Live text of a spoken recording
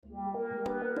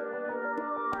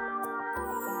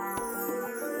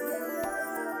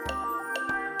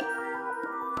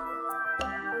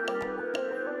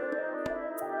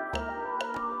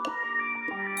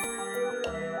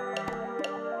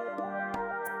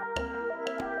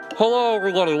Hello,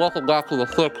 everybody. Welcome back to the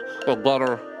Thick and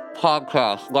Butter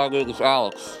podcast. My name is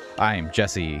Alex, I'm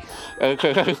Jesse.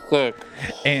 aka Thick,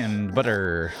 And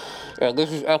Butter. and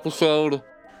this is episode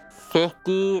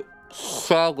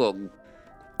 57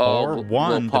 of Or the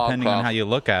one, depending on podcast. how you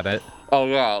look at it. Oh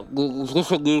yeah, this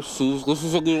is a new season. This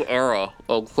is a new era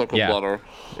of Thick and Yeah. Butter.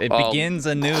 It begins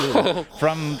anew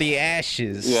from the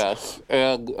ashes. Yes,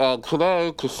 and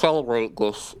today, to celebrate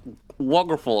this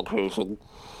wonderful occasion,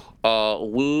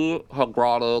 we have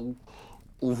brought in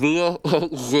via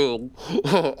Zoom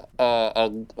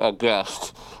a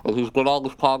guest, and he's been on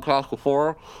this podcast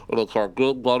before, and it's our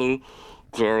good buddy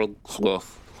Jared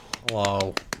Smith.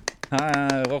 Hello.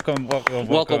 Hi, welcome. Welcome.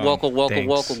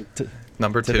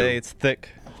 Number two. Today it's Thick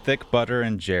Butter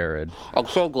and Jared. I'm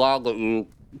so glad that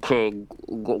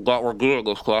that we're doing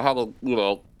this,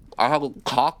 because I haven't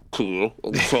talked to you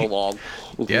in so long,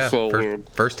 which Yeah, is so weird.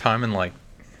 first time in like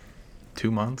 2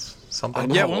 months, something.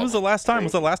 know. Yeah, when was the last time?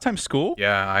 Was the last time school?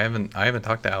 Yeah, I haven't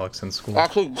talked to Alex in school.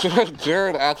 Actually,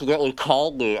 Jared accidentally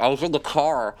called me. I was in the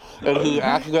car, and he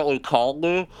accidentally called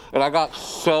me, and I got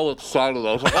so excited.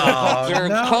 I was like, oh,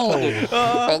 Jared's no. calling me.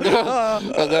 And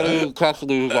then he texted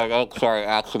me, he was like, oh, sorry,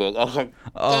 accident. I was like,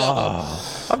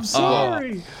 I'm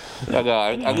sorry.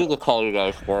 I need to call you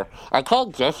guys more. I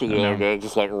called Jesse the other day,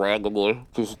 just like randomly,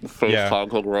 just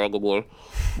FaceTime him randomly.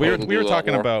 We I were need to do that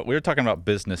talking more. about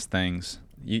business things.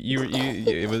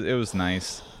 It was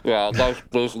nice. Yeah, nice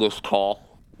business call.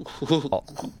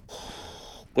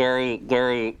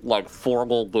 Very like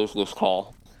formal business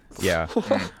call. Yeah.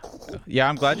 Yeah,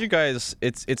 I'm glad you guys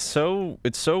it's so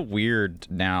weird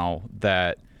now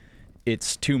that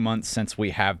it's 2 months since we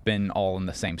have been all in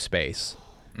the same space.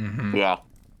 Yeah.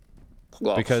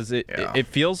 Nuts. Because it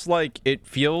feels like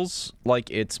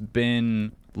it's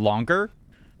been longer.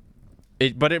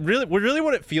 But really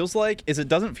what it feels like is it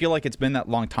doesn't feel like it's been that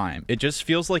long time. It just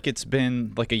feels like it's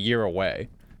been like a year away.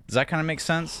 Does that kind of make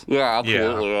sense? Yeah,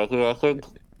 absolutely. I think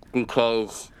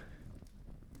because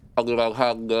I've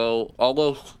had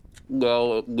almost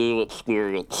no new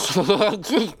experience. I've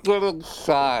just been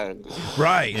inside.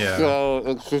 Right. Yeah. So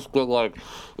it's just been like,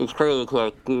 it's crazy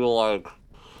because I feel like,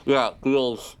 it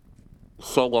feels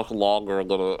so much longer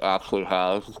than it actually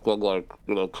has. It's been like,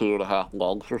 2.5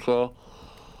 months or so.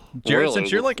 Jared, Really,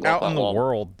 since you're like it's not out in that the long.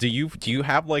 world, do you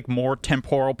have like more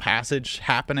temporal passage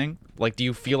happening? Like, do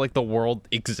you feel like the world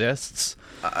exists?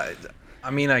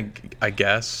 I mean, I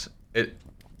guess the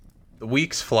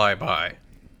weeks fly by,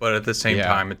 but at the same Yeah.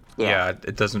 time, Yeah.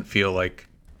 it doesn't feel like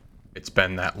it's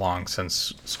been that long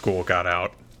since school got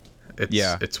out.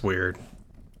 It's weird.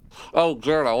 Oh,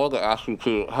 Jared, I wanted to ask you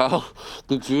too. How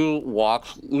did you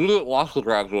watch? You didn't watch the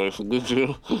graduation, did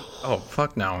you? Oh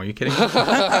fuck no! Are you kidding?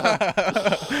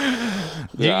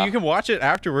 Yeah. You can watch it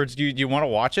afterwards. Do you want to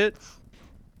watch it?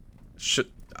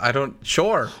 I don't.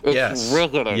 Sure. It's Yes.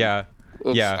 riveting. Yeah.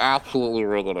 It's Yeah. absolutely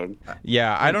riveting.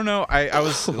 Yeah, I don't know. I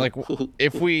was like,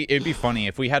 it'd be funny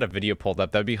if we had a video pulled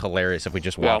up. That'd be hilarious if we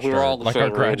just Yeah, watched we were all the our same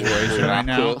room. graduation We right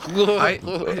now. have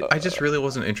to. I just really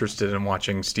wasn't interested in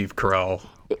watching Steve Carell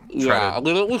Yeah, to I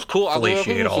mean, it was cool. I mean, I think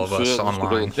fellatiate we all should of us see it just because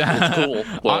online. It's cool.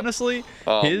 But, Honestly,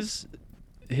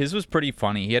 his was pretty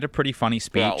funny. He had a pretty funny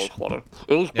speech. yeah, it was funny.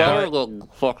 It was better than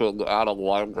fucking Adam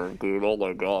Weinberg, dude. Oh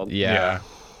my god. Yeah.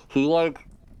 He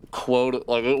quoted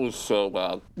it was so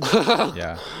bad.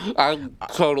 Yeah. I'm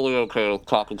totally okay with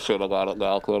talking shit about it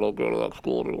now because I don't go to that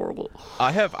school anymore. But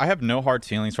I have no hard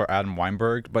feelings for Adam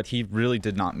Weinberg, but he really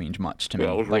did not mean much to me.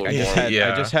 Yeah, it was Like really boring.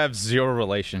 I just have zero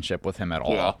relationship with him at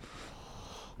all.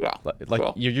 yeah, yeah. Like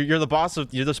So, you're the boss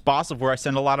of where I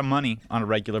send a lot of money on a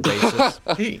regular basis.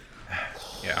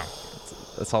 Yeah.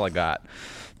 That's all I got.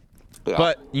 yeah.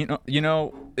 But you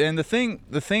know, and the thing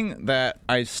that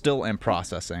I still am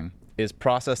processing is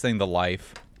processing the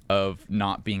life of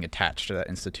not being attached to that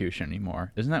institution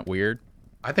anymore. Isn't that weird?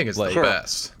 I think it's Like- the Sure.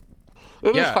 best. it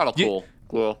was yeah, kind of cool.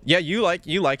 Yeah. Yeah, you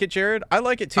like it, Jared. I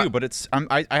like it too, but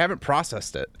I haven't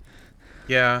processed it.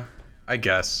 Yeah, I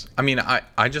guess. I mean,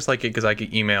 I just like it because I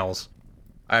get emails.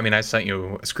 I mean, I sent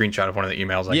you a screenshot of one of the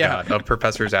emails I Yeah. got of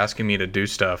professors asking me to do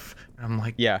stuff. And I'm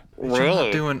like, Yeah.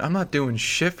 Really? I'm not doing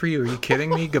shit for you. Are you kidding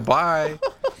me? Goodbye.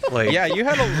 Like, Yeah, you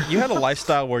had a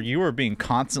lifestyle where you were being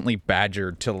constantly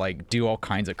badgered to do all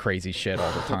kinds of crazy shit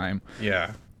all the time,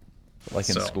 yeah. in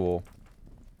So- school.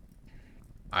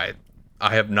 I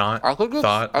have not I think it's-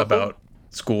 thought I think- about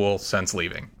school since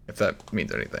leaving, if that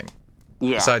means anything.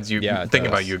 Yeah. Besides you Yeah, it thinking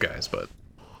does. about you guys, but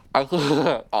I think,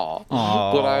 aw.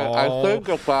 But I think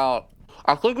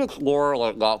I think it's more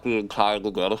like not being tied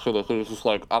to medicine. I think it's just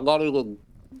like I'm not even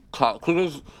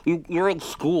because you're in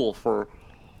school for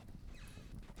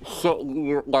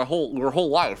your whole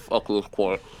life up to this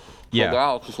point, Yeah. So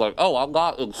now it's just like, oh, I'm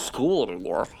not in school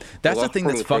anymore. That's So the thing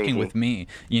that's pretty fucking crazy. with me,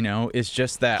 it's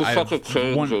just that It's such a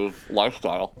change of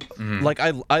lifestyle. like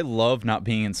I love not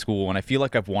being in school, and I feel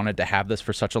like I've wanted to have this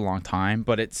for such a long time,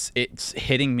 but it's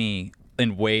hitting me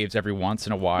in waves every once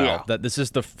in a while Yeah. that this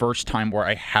is the first time where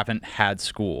I haven't had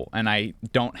school, and I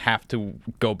don't have to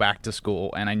go back to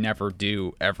school, and I never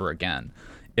do ever again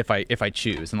if I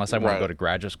choose, unless I want to Right. go to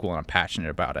graduate school and I'm passionate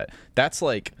about it. That's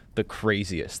like the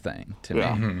craziest thing to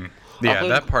Yeah. me. Yeah,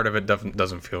 think- that part of it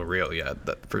doesn't feel real yet.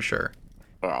 That for sure.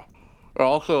 Yeah. And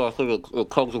also, I think it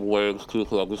comes in waves too.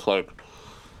 Because I'm just like,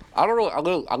 I don't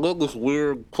really. I'm in this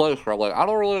weird place where I'm like, I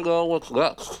don't really know what's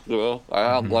next. I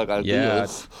have like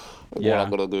ideas of Yeah. what I'm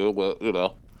gonna do, but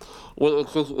well,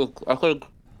 it's just. I think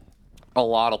a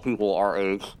lot of people our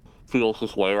age feels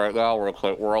this way right now, where it's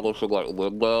like we're almost in like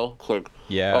limbo. It's like,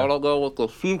 Yeah. I don't know what the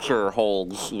future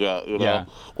holds yet. Yeah.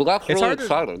 Well, that's It's really hard to-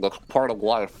 exciting. That's part of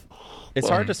life. It's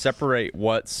hard to separate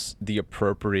what's the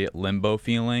appropriate limbo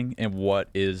feeling and what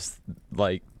is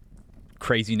like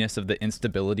craziness of the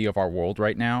instability of our world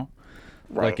right now.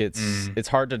 Right. Like it's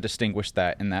hard to distinguish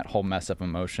that in that whole mess of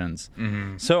emotions.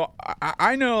 So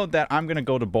I know that I'm gonna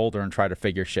go to Boulder and try to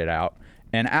figure shit out.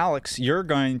 And Alex, you're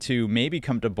going to maybe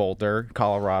come to Boulder,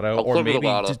 Colorado, I'm or thinking maybe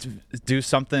about it. do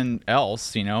something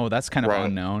else. That's kind of Right.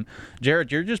 unknown.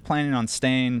 Jared, you're just planning on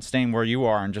staying where you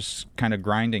are and just kind of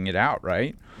grinding it out,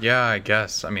 right? Yeah, I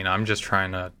guess. I mean, I'm just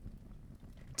trying to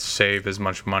save as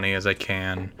much money as I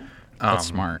can. That's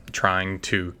smart. Trying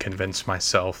to convince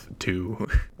myself to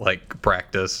like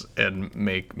practice and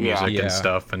make music Yeah. and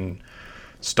stuff, and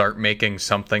start making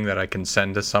something that I can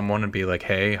send to someone and be like,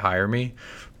 "Hey, hire me."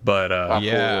 But Absolutely,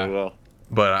 Yeah.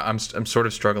 but I'm sort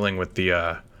of struggling with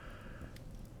the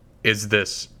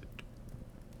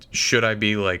should I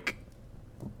be like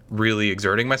really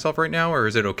exerting myself right now, or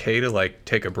is it okay to like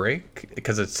take a break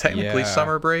because it's technically Yeah.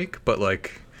 summer break, but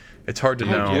like it's hard to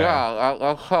know. Yeah,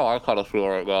 that's how I kind of feel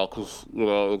right now. Because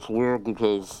it's weird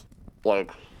because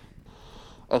like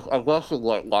I guess in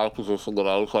like my position that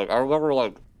I was like, I remember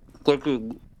like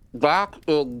thinking back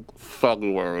in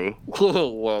February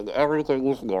when everything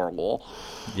was normal.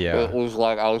 Yeah. It was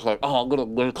like I was like, oh, I'm gonna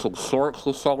make some shorts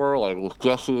this summer, like with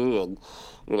Jesse, and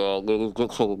maybe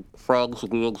get some friends to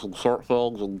be in some short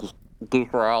films and just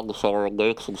goof around the summer and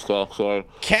make some stuff. So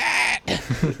Cat. He's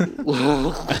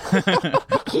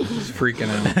freaking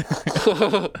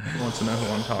out. Wants to know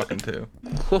who I'm talking to.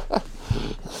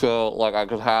 I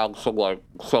could have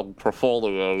some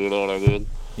portfolio. You know what I mean?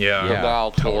 Yeah. Yeah. Now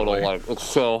it's a totally. little like it's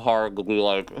so hard to be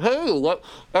like, hey, let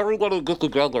everybody get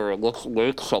together and let's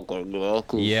make something.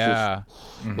 'Cause Yeah.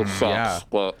 it sucks. Yeah.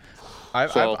 But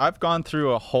I've I've gone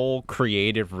through a whole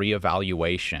creative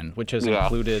reevaluation, which has Yeah.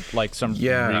 included like some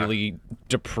Yeah. really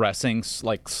depressing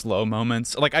like slow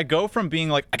moments. Like I go from being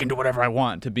like I can do whatever I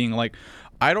want to being like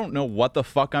I don't know what the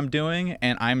fuck I'm doing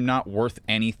and I'm not worth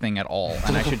anything at all,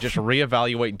 and I should just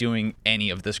reevaluate doing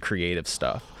any of this creative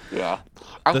stuff. yeah,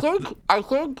 I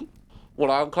think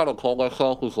what I'm kind of told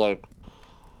myself is like,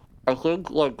 I think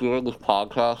like doing this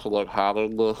podcast and like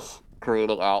having this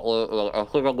creative outlet, like, I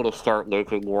think I'm gonna start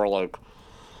making more like.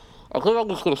 I think I'm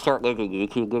just gonna start making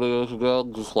YouTube videos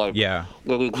again, just like Yeah.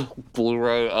 maybe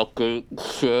Blu-ray update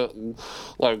shit and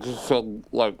like just some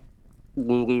like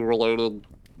movie related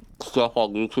stuff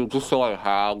on YouTube, just so I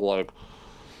have like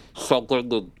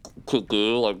something to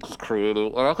do, like just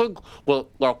creative. And I think what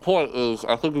my point is,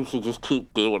 I think you should just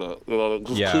keep doing it.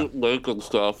 Just Yeah. keep making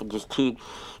stuff and just keep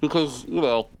because you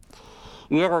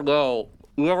never know.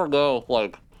 You never know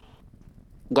like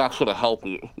that's gonna help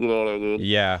you. You know what I mean?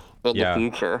 Yeah. In Yeah. the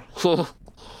future.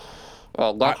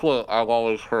 That's what I've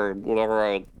always heard whenever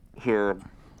I hear,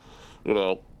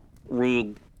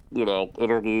 read,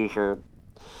 interviews or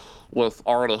with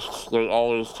artists. They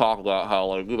always talk about how,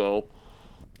 like,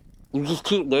 you just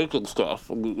keep making stuff.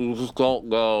 And you just don't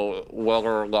know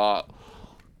whether or not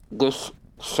this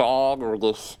song or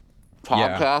this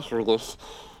podcast or this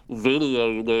video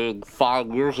you made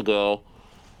 5 years ago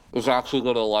is actually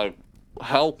going to, like,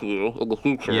 help you in the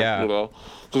future, Yeah.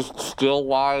 just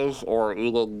skill-wise or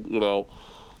even,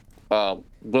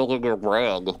 building your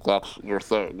brand if that's your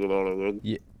thing, you know what I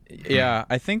mean? Yeah,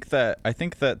 I think that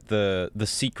the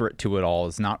secret to it all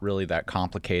is not really that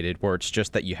complicated, where it's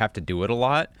just that you have to do it a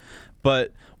lot.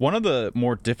 But one of the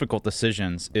more difficult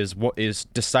decisions is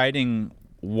deciding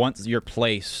once your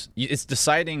place. It's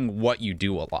deciding what you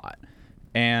do a lot.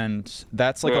 And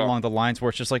that's like along the lines where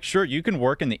it's just like, sure, you can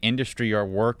work in the industry or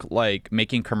work like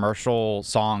making commercial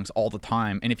songs all the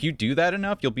time. And if you do that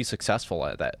enough, you'll be successful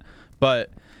at that. But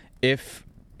if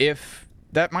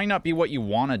that might not be what you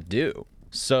want to do,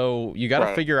 So you got to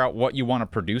Right. figure out what you want to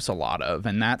produce a lot of,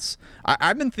 and that's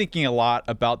I've been thinking a lot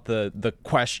about the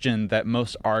question that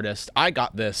most artists. I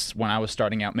got this when I was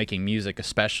starting out making music,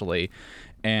 especially,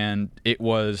 and it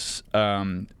was,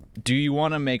 do you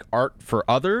want to make art for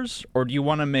others or do you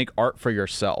want to make art for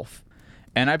yourself?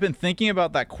 And I've been thinking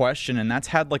about that question, and that's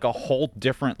had like a whole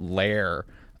different layer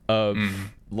of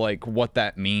like what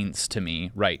that means to me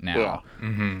right now.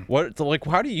 Yeah. What like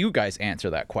how do you guys answer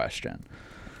that question?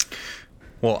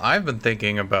 Well, I've been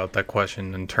thinking about that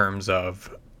question in terms of,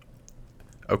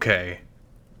 okay,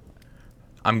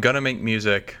 I'm gonna make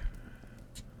music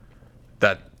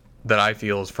that I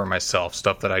feel is for myself,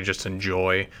 stuff that I just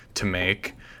enjoy to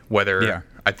make, whether Yeah.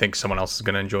 I think someone else is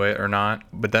gonna enjoy it or not.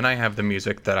 But then I have the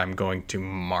music that I'm going to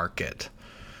market,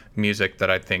 music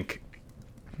that I think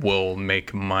will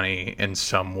make money in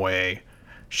some way,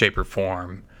 shape, or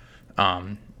form.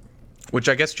 Which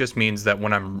I guess just means that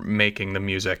when I'm making the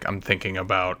music, I'm thinking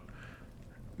about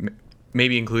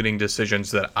maybe including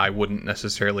decisions that I wouldn't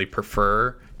necessarily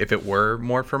prefer if it were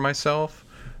more for myself.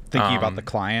 Thinking about the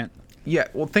client. Yeah,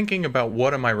 well, thinking about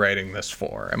what am I writing this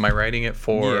for? Am I writing it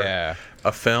for Yeah.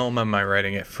 a film? Am I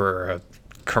writing it for a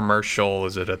commercial?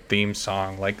 Is it a theme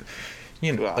song? Like,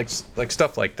 you know, Yeah. like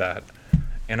stuff like that.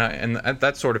 And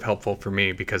that's sort of helpful for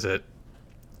me because it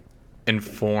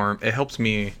helps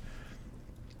me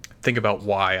think about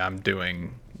why I'm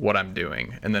doing what I'm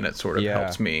doing, and then it sort of Yeah.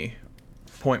 helps me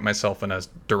point myself in a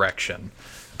direction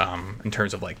in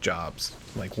terms of like jobs.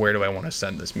 Like, where do I want to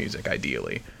send this music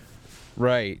ideally?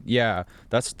 Right. Yeah.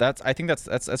 That's I think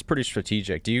that's pretty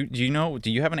strategic. Do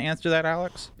you have an answer to that,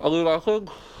 Alex? I mean, I think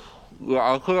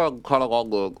I'm kind of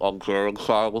on Jared's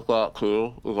side with that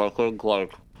too. Is I think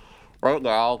like right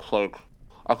now it's like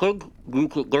I think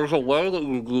there's a way that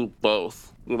you do both.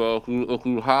 You know, if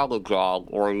you have a job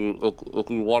or if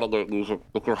you want to make music,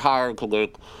 if you're hired to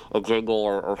make a jingle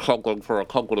or something for a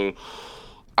company,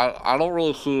 I don't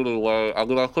really see any way. I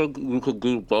mean, I think you could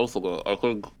do both of it. I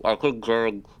think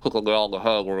Jared hit the nail on the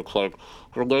head where it's like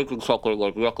if you're making something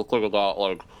like you have to think about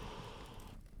like,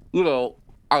 you know,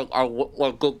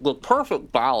 like the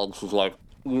perfect balance is like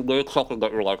you make something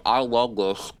that you're like, I love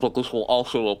this, but this will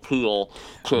also appeal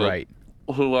to Right.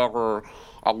 whoever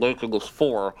I'm making this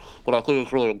for. But I think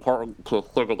it's really important to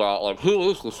think about like who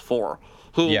is this for?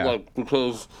 Who Yeah. like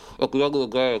because at the end of the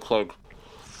day it's like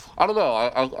I don't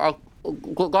know,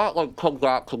 that like comes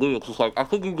back to me, it's just like I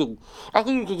think you can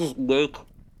just make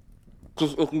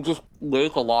if you just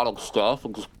make a lot of stuff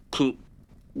and just keep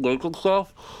making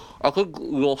stuff, I think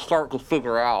you'll start to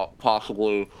figure out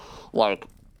possibly like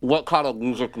what kind of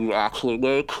music you actually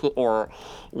make or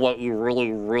what you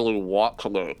really, really want to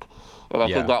make. And I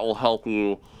Yeah. think that will help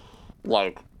you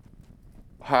like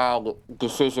have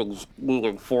decisions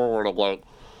moving forward of like,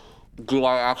 do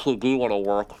I actually do want to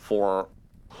work for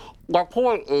my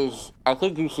point is, I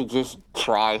think you should just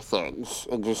try things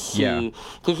and just Yeah. see,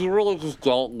 because you really just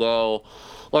don't know.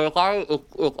 Like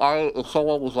if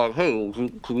someone was like, "Hey,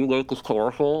 can you make this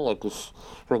commercial like this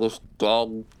for this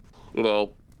dumb, you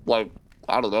know, like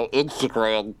I don't know,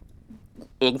 Instagram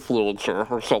influencer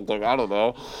or something, I don't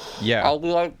know," Yeah. I'll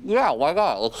be like, "Yeah, why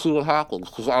not? Let's see what happens."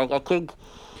 Because I think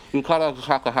you kind of just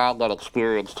have to have that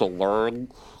experience to learn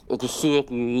and to see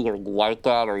if you either like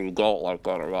that or you don't like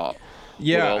that or not.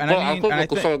 Yeah, and But I mean, think and I at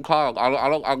the think same time,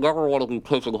 I never want to be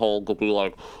pigeonholed to be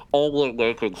like only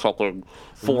making something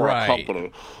for Right. a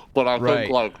company. But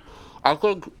Right. I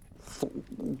think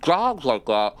jobs like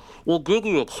that will give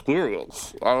you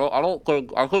experience. I don't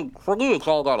think, I think for me it's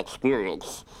all about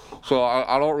experience. So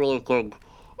I don't really think,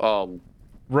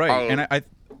 right, and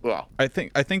yeah, I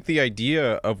think the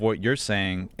idea of what you're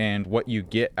saying and what you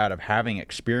get out of having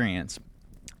experience,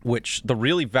 which the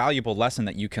really valuable lesson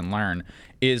that you can learn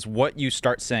is what you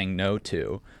start saying no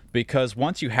to. Because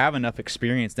once you have enough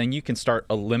experience, then you can start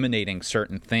eliminating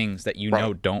certain things that you know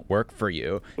Right. don't work for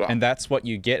you. Yeah. And that's what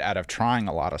you get out of trying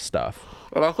a lot of stuff.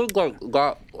 and I think like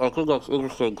that. I think that's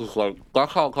interesting because like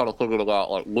that's how I'm kind of thinking about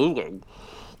like moving,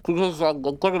 because I'm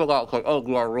thinking about like, oh,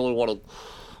 do I really want to?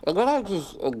 And then I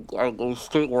was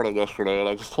skateboarding yesterday, and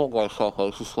I just told myself I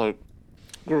was just like,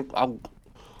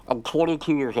 I'm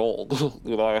 22 years old.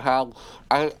 You know, I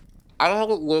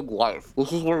haven't lived life.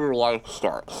 This is where your life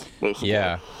starts, basically.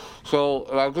 Yeah. So,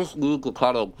 and I just need to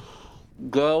kind of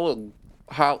go and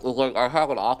have, like, I have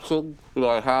an option. You know,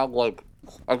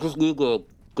 I just need to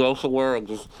go somewhere and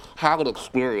just have an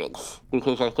experience.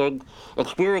 Because I think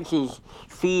experiences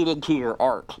feed into your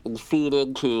art and feed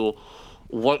into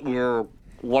what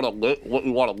what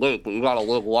you want to make, but you got to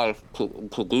live life to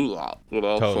do that. You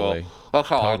know, Totally. so that's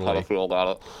how I kind Totally. of feel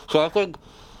about it. So I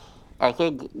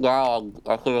think now I'm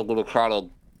gonna try to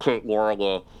take more of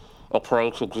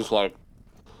approach of just like,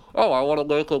 oh, I want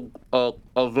to make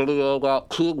a video about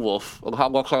Teen Wolf and how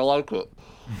much I like it.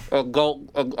 And go,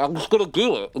 and I'm just going to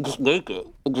do it and just make it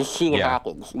and just see what Yeah.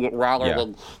 happens rather Yeah.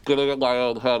 than getting in my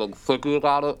own head and thinking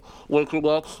about it way too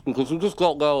much because you just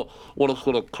don't know what it's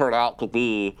going to turn out to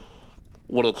be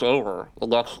when it's over.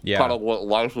 And that's Yeah. kind of what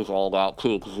life is all about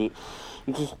too because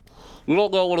you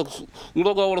don't know what it's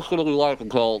going to be like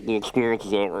until the experience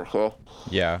is over, so,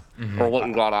 Yeah. or what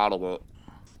you got out of it.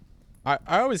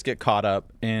 I always get caught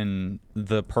up in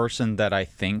the person that I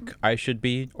think I should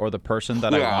be or the person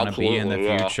that I Yeah, want to be in the absolutely,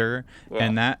 yeah. future. Yeah.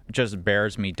 And that just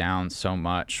bears me down so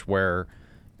much where,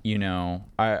 you know,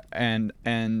 I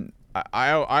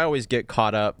always get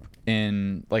caught up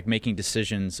in like making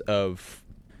decisions of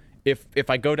if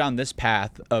I go down this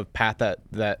path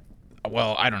that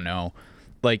well, I don't know.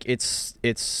 Like it's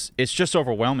just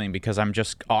overwhelming because I'm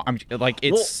like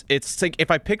it's like if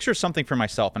I picture something for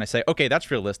myself and I say, okay, that's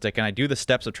realistic, and I do the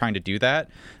steps of trying to do that,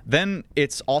 then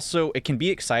it can be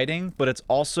exciting, but it's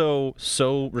also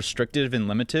so restrictive and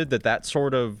limited that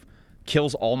sort of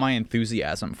kills all my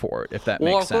enthusiasm for it, if that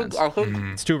makes sense. I think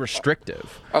It's too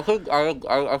restrictive. I think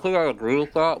I agree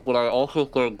with that, but I also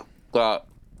think that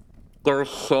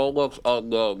there's so much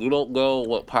unknown. You don't know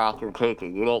what path you're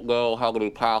taking. You don't know how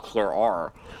many paths there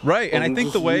are. Right, and I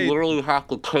think the way you literally have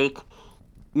to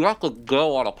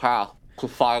go on a path to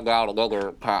find out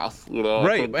another path. You know,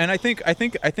 right, and I think the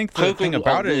taking thing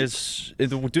about a it leap. is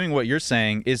doing what you're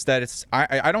saying is that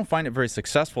I don't find it very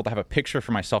successful to have a picture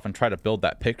for myself and try to build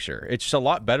that picture. It's just a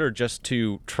lot better just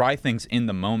to try things in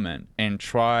the moment and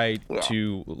try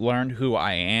to learn who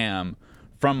I am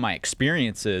from my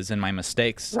experiences and my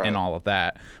mistakes and all of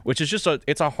that, which is just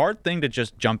it's a hard thing to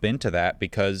just jump into that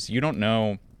because you don't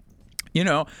know. You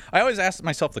know, I always ask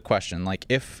myself the question, like,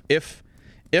 if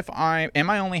am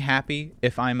I only happy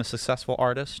if I'm a successful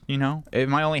artist? You know,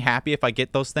 am I only happy if I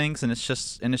get those things? And it's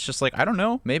just like, I don't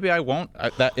know. Maybe I won't.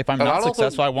 That if I'm And I not don't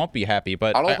successful, think- I won't be happy.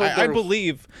 But I don't think I there's-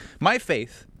 believe my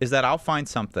faith is that I'll find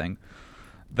something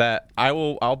that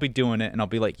I'll be doing it, and I'll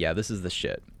be like, yeah, this is the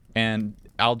shit, and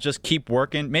I'll just keep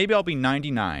working. Maybe I'll be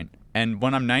 99. And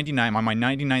when I'm 99, on my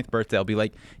 99th birthday, I'll be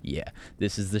like, yeah,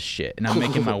 this is the shit. And I'm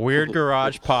making my weird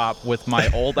garage pop with my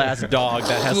old-ass dog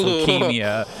that has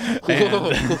leukemia.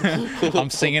 And I'm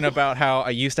singing about how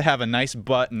I used to have a nice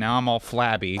butt, and now I'm all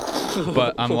flabby.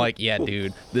 But I'm like, yeah,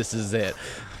 dude, this is it.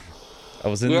 I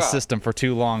was in the Yeah. system for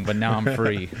too long, but now I'm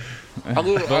free. I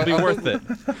mean, It'll be worth it.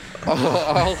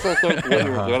 I also think what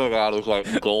you're getting at is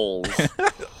like goals.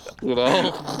 You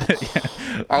know,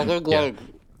 I think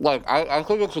I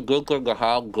think it's a good thing to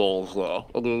have goals though.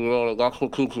 I mean, you know, that's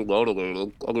what keeps you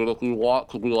motivated. I mean, if you want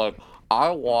to be like, I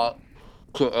want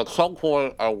to at some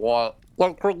point, I want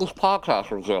like for this podcast,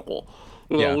 for example.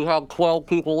 You know, Yeah. we have 12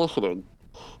 people listening.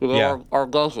 You know, Yeah. our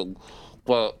dozen.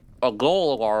 But a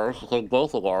goal of ours, I think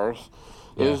both of ours,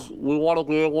 is we want to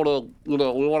be able to, you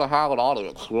know, we want to have an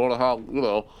audience. We want to have, you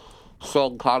know,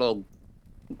 some kind of,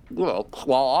 you know,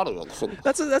 small audience. And,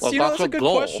 That's like, that's a good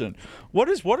goal. question. What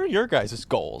are your guys'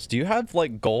 goals? Do you have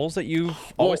like goals that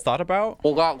you've always thought about?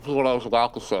 Well, that's what I was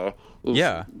about to say. Is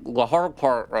Yeah. The hard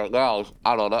part right now is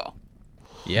I don't know.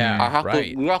 Yeah, I have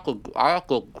right. I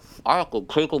have to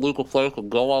take a leap of faith and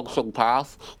go on some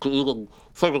path to even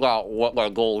figure out what my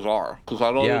goals are because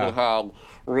I don't Yeah. even have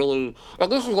really.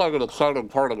 And this is like an exciting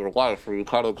part of your life where you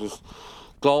kind of just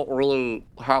don't really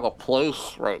have a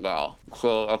place right now.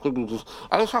 So I think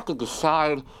I just have to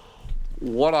decide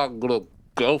what I'm gonna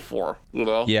go for. You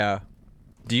know. Yeah.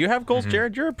 Do you have goals,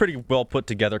 Jared? You're a pretty well put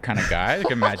together kind of guy. I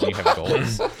can imagine you have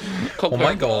goals.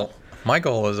 Well, my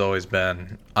goal has always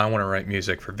been I want to write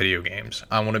music for video games.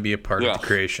 I want to be a part of Yes. the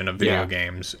creation of video Yeah.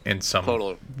 games in some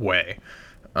Totally. way.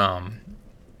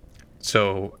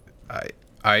 So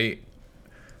I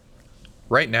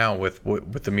right now with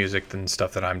the music and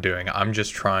stuff that I'm doing, I'm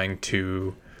just trying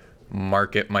to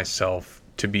market myself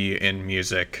to be in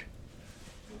music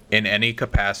in any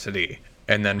capacity,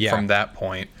 and then Yeah. from that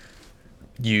point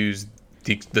use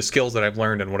the skills that I've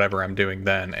learned and whatever I'm doing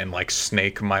then and like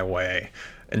snake my way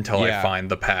until Yeah. I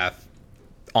find the path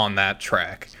on that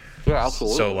track. Yeah,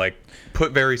 absolutely. So like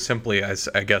put very simply,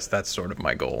 I guess that's sort of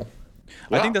my goal.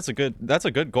 I think that's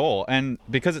a good goal, and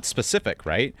because it's specific,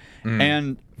 right?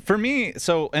 And for me,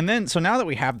 so now that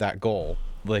we have that goal,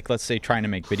 like let's say trying to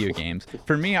make video games,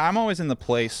 for me, I'm always in the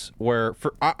place where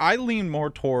I lean more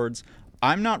towards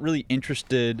I'm not really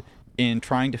interested in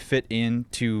trying to fit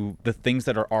into the things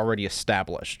that are already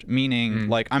established. Meaning,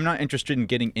 like, I'm not interested in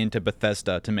getting into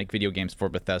Bethesda to make video games for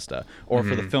Bethesda or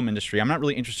for the film industry. I'm not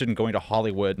really interested in going to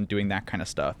Hollywood and doing that kind of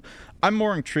stuff. I'm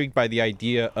more intrigued by the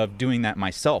idea of doing that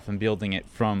myself and building it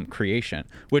from creation,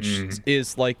 which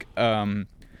is like,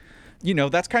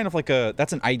 that's kind of like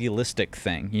that's an idealistic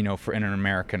thing, for in an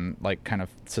American like kind of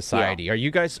society. Yeah.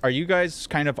 Are you guys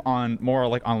kind of on more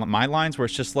like on my lines where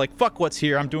it's just like, fuck what's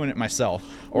here, I'm doing it myself,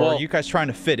 or Well, are you guys trying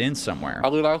to fit in somewhere? I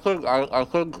mean, I think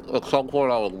at some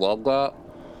point I would love that,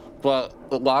 but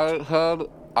in my head,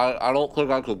 I don't think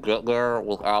I could get there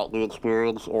without the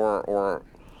experience or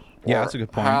Yeah, that's a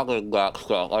good point. having that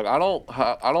stuff. Like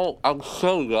I'm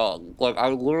so young. Like I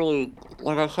literally,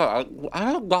 like I said,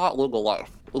 I have not lived a life.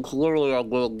 It's literally I've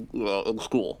been, in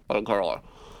school my entire life.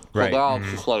 So Right. now it's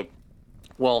just like,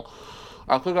 well,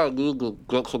 I think I need to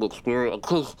get some experience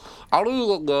because I don't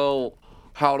even know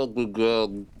how to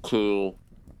begin to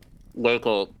make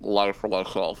a life for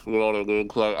myself. You know what I mean?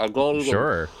 Because I don't even.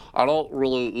 Sure. I don't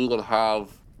really even have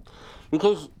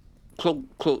because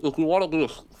if you want to be a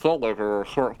filmmaker or a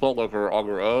short filmmaker on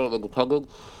your own, independent,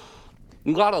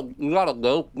 you gotta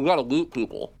meet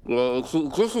people. It's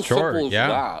just as Sure, simple as yeah.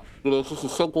 that. It's just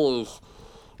as simple as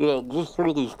just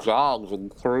through these jobs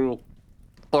and through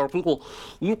other people.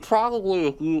 You probably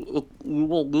if you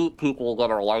will meet people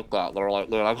that are like that. That are like,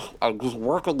 man, I'm just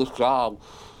working this job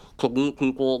to meet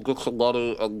people, get some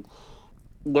money, and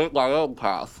make my own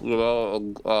path.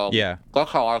 And Yeah. that's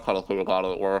how I kind of think about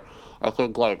it. Where I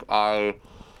think like I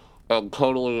am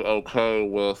totally okay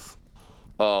with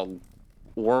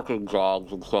working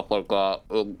jobs and stuff like that,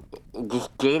 and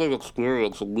just gaining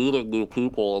experience and meeting new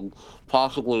people, and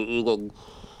possibly even,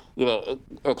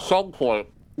 at some point,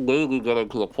 maybe getting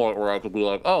to the point where I could be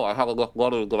like, oh, I have enough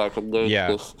money that I can make Yeah.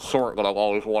 this short that I've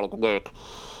always wanted to make.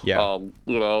 Yeah.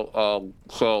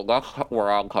 So that's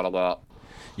where I'm kind of at.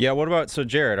 Yeah. What about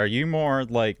Jared? Are you more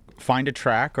like find a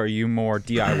track? Or are you more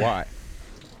DIY?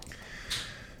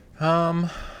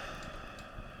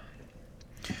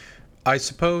 I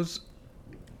suppose.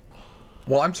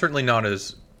 Well, I'm certainly not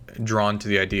as drawn to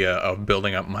the idea of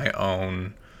building up my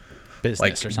own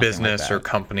Business or something business like that. or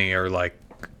company or like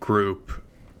group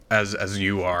as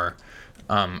you are.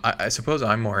 I suppose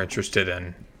I'm more interested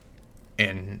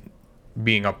in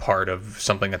being a part of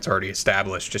something that's already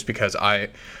established, just because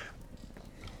I've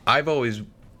always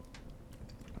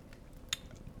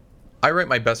I write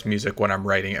my best music when I'm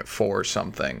writing it for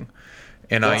something.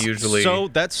 And I usually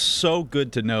that's so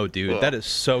good to know, dude. Yeah. That is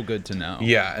so good to know.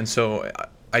 Yeah, and so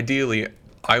ideally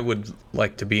I would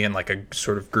like to be in like a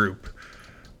sort of group,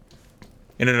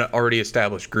 in an already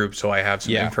established group, so I have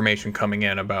some Yeah. information coming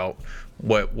in about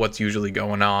what's usually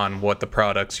going on, what the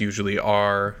products usually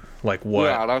are, like what.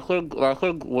 Yeah, and I think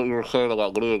what you were saying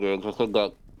about video games, I think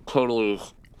that totally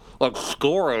is, like,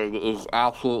 scoring is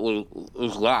absolutely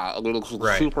is that. I mean, it's a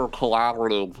Right. super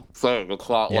collaborative thing. It's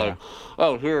not Yeah. like,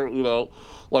 oh, here,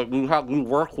 like you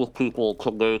work with people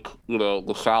to make,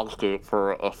 the soundscape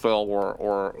for a film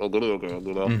or a video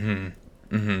game,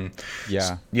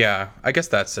 Yeah. Yeah, I guess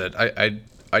that's it.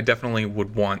 I definitely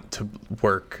would want to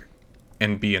work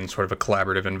and be in sort of a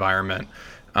collaborative environment.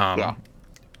 Yeah.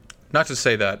 Not to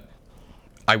say that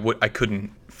I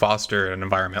couldn't foster an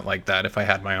environment like that if I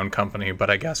had my own company, but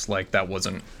I guess like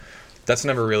that's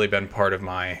never really been part of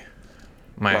my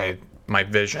Right. my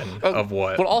vision of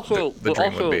what But also, the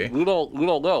dream would be. you don't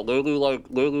know. Maybe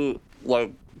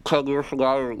like 10 years from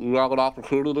now, you have an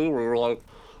opportunity where you're like,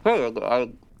 hey,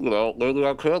 maybe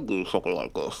I can do something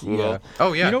like this. You know?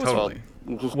 Oh yeah, You know what's- totally.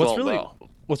 You just What's don't really know.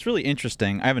 What's really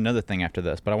interesting, I have another thing after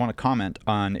this, but I want to comment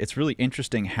on, it's really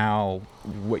interesting how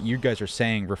what you guys are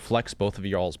saying reflects both of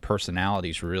y'all's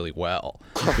personalities really well.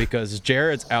 Because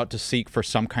Jared's out to seek for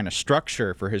some kind of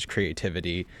structure for his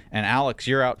creativity, and Alex,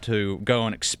 you're out to go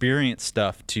and experience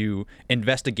stuff to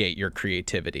investigate your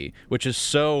creativity, which is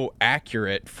so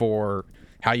accurate for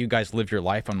how you guys live your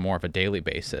life on more of a daily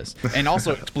basis. And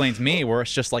also explains me where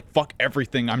it's just like, fuck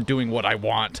everything, I'm doing what I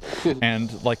want.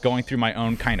 And like going through my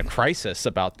own kind of crisis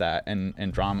about that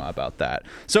and drama about that.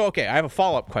 So, okay, I have a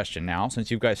follow-up question now, since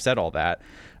you guys said all that.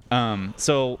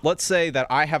 So let's say that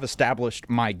I have established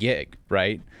my gig,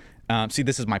 right? See,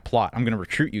 this is my plot. I'm going to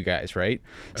recruit you guys, right?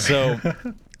 So...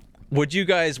 Would you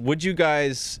guys, like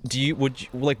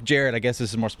Jared, I guess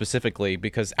this is more specifically,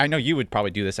 because I know you would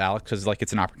probably do this, Alex, because like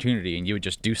it's an opportunity and you would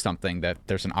just do something that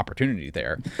there's an opportunity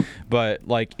there. But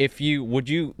like would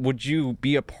you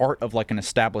be a part of like an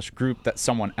established group that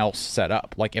someone else set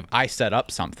up? Like if I set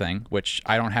up something, which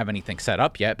I don't have anything set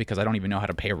up yet because I don't even know how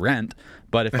to pay rent,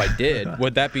 but if I did,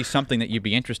 would that be something that you'd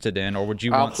be interested in, or would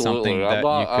you want Absolutely. something that you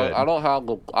could?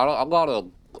 I'm not a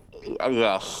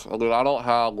Yes. I mean, I don't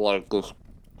have like this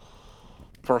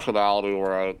personality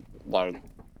where I like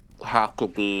have to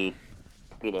be,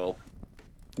 you know,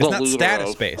 It's the not leader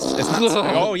status of- based. It's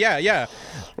not. Oh yeah, yeah.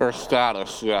 or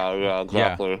status. Yeah,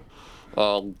 exactly.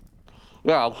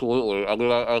 Yeah, absolutely. I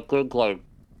mean, I think like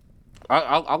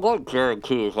I'm like Jared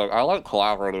too. It's like I like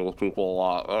collaborating with people a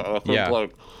lot. I think Yeah.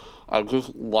 like I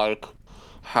just like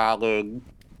having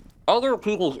other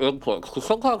people's inputs because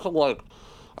sometimes I'm like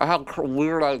I have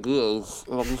weird ideas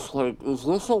and I'm just like, is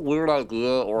this a weird idea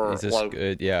or Is this like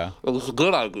good? Yeah. it's a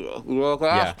good idea? You know,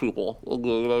 like, I ask people. You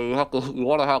know, you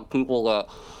want to have people that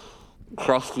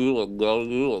trust you and know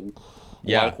you and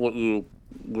Yeah. like what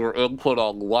your input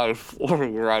on life or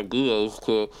your ideas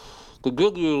to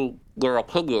give you their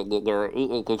opinion and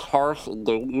it's harsh and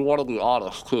you want to be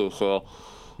honest too. So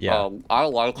Yeah. I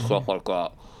like stuff like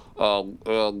that.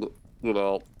 And you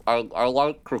know, I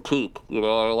like critique. You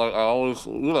know, I always,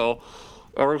 you know,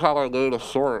 every time I made a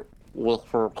short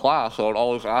for class, I would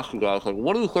always ask you guys like,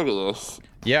 what do you think of this?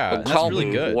 Yeah. And That's tell really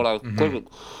me good. what I think.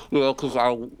 You know, because I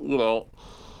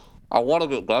want to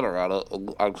get better at it.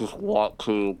 And I just want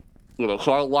to, you know.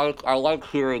 So I like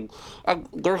hearing.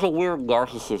 There's a weird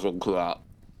narcissism to that.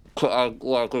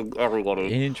 I think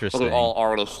everybody, Interesting. I think all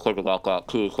artists think about that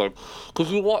too. It's like,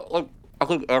 because you want like. I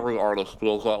think every artist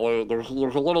feels that way. There's a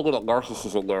little bit of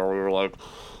narcissism there where you're like,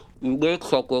 you make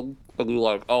something and you're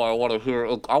like, oh, I want to hear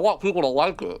it. I want people to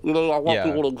like it. You know, I want Yeah.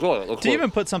 people to enjoy it. It's To like, even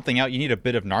put something out, you need a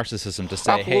bit of narcissism to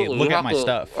say, "Hey, absolutely, look you at have my to-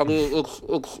 stuff." I mean, it's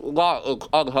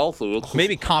unhealthy. It's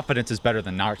Maybe confidence is better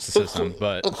than narcissism,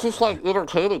 but it's just like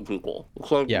entertaining people. It's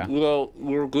like, Yeah. you know,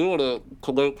 you're doing it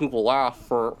to make people laugh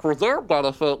for their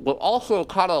benefit, but also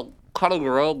kind of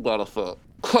your own benefit.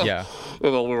 Yeah.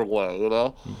 In a weird way, you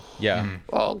know. yeah.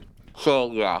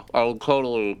 So yeah, I would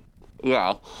totally,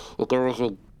 yeah. If there was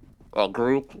a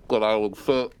group that I would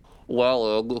fit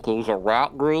well in, if it was a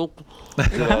rap group,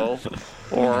 you know,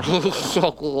 or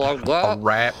something like A that,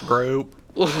 rap group.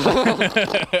 with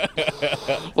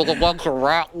a bunch of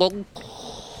rapping.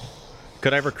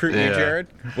 Could I recruit you, Yeah. Jared?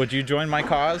 Would you join my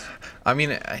cause? I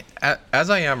mean, as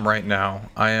I am right now,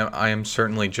 I am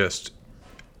certainly just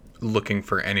looking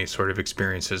for any sort of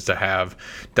experiences to have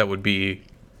that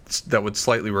would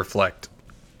slightly reflect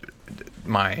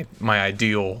my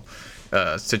ideal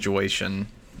situation,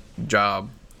 job.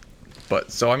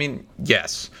 But so I mean,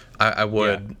 yes, I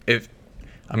would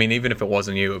even if it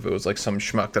wasn't you, if it was like some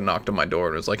schmuck that knocked on my door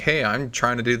and was like, "Hey, I'm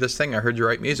trying to do this thing. I heard you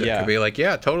write music." Yeah. I'd be like,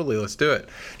 "Yeah, totally, let's do it."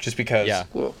 Just because Yeah.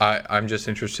 I'm just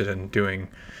interested in doing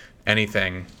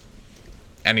anything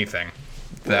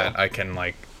that I can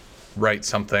like write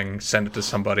something, send it to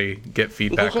somebody, get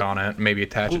feedback on it, maybe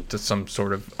attach it to some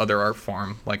sort of other art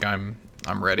form. Like I'm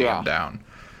ready, Yeah. I'm down.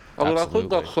 I mean, I Absolutely.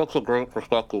 think that's such a great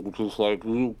perspective, which is like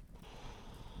when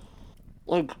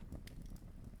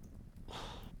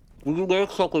you make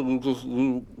something,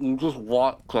 you just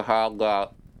want to have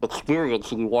that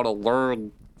experience, and you want to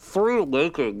learn through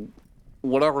making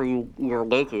whatever you're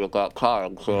making at that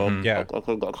time. So Yeah. I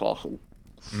think that's awesome.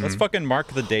 Let's fucking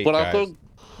mark the date, But guys. I think,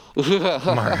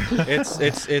 yeah,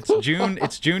 It's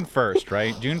June 1st,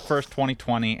 right? June 1st,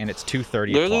 2020, and it's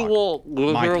 2:30 maybe o'clock.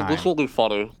 My this time. will be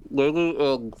funny. Maybe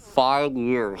in 5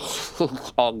 years,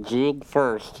 on June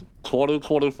 1st,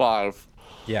 2025,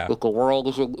 Yeah. if the world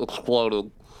isn't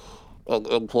exploded and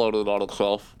imploded on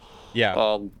itself,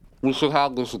 Yeah. we should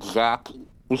have this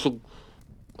we should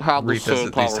have the same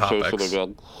Revisit these conversation topics.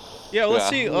 again. Yeah, let's Yeah.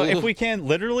 see if we can.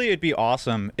 Literally, it'd be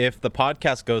awesome if the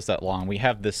podcast goes that long. We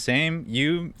have the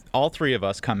same, all three of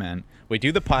us come in, we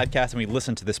do the podcast, and we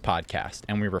listen to this podcast,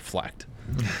 and we reflect.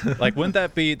 Like, wouldn't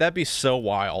that'd be so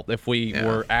wild if we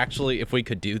if we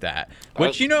could do that?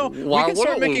 Which, you know, Why we can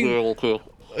start wouldn't we be making. able to?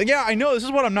 Yeah, I know. This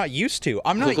is what I'm not used to.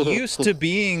 I'm not used to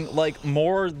being like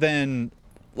more than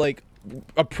like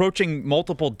approaching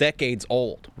multiple decades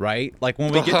old, right? Like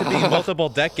when we get to be multiple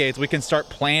decades, we can start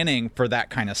planning for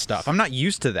that kind of stuff. I'm not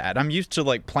used to that. I'm used to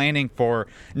like planning for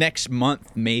next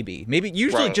month, maybe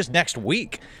usually Right. just next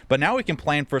week. But now we can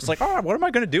plan for, it's like, oh, what am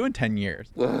I going to do in 10 years?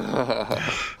 Well,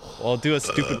 I'll do a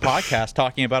stupid podcast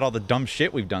talking about all the dumb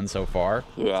shit we've done so far.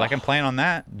 Yeah. So I can plan on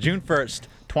that. June 1st,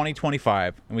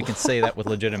 2025, and we can say that with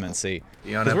legitimacy.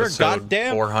 Be on 'Cause we're episode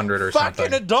goddamn 400 or fucking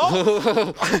something.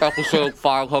 adults. Episode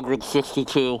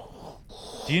 562.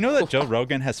 Do you know that Joe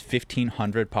Rogan has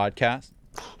 1,500 podcasts?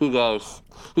 He goes.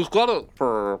 He's got it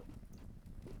for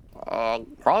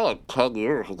probably like 10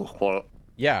 years at this point.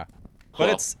 Yeah, but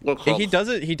Huh, it's makes he sense.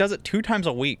 does it 2 times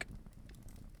a week.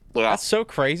 Yeah. That's so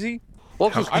crazy.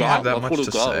 What's How his can you job? have that That's much what he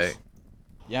to does. say?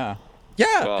 Yeah,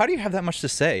 Yeah, how do you have that much to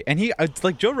say? And it's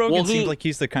like Joe Rogan Well, seems like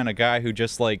he's the kind of guy who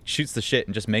just like shoots the shit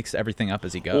and just makes everything up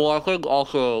as he goes. Well, I think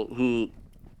also he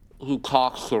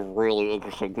talks to really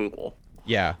interesting people.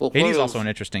 Yeah, Well, and he's players- also an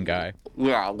interesting guy.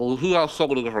 Yeah, well, he has so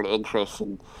many different interests,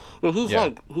 and he's Yeah.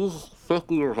 he's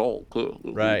 50 years old too.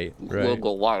 Right, He's right. lived a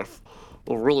life,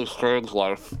 a really strange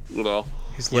life, He's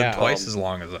lived Yeah. twice as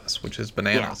long as us, which is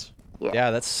bananas. Yeah,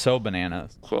 that's so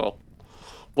bananas. So,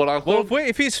 but I Well, think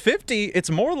if he's 50, it's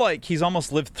more like he's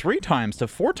almost lived 3 times to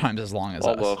 4 times as long as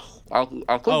us. almost. I think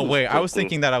Oh he's wait, I was 50.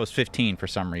 thinking that I was 15 for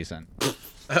some reason.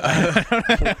 I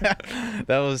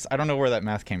don't know where that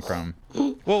math came from.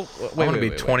 Well, I'm wait, gonna be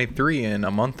wait. 23 in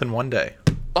a month and 1 day.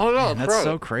 Oh yeah, Man, that's that's right.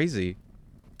 so crazy.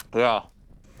 Yeah.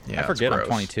 Yeah, I it's forget I'm gross.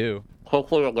 22.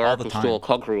 Hopefully America's time. still a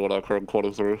country when I turn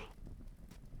 23.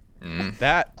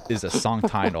 That is a song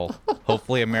title.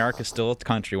 Hopefully America's still a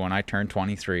country when I turn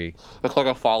 23. It's like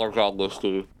a Father John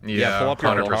Misty. Yeah, pull up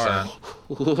your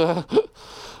 100%.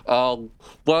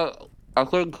 But I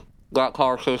think that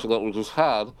conversation that we just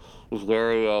had was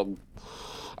very.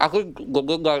 I think the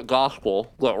Midnight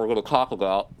Gospel that we're going to talk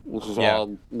about, which is Yeah.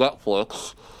 on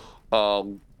Netflix,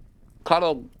 kind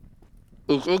of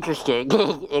is interesting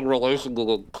in relation to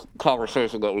the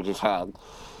conversation that we just had.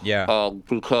 Yeah.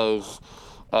 Because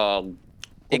the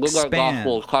Midnight Expand.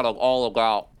 Gospel is kind of all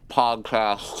about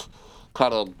podcast,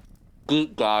 kind of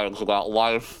deep dives about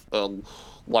life and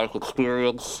life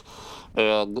experience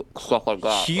and stuff like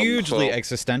that. And Hugely so-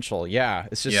 existential. Yeah,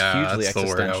 it's just Yeah, hugely that's the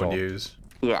word I existential. would use.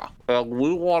 Yeah, and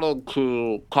we wanted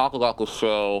to talk about the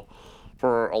show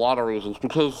for a lot of reasons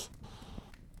because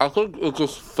I think it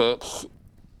just fits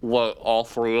what all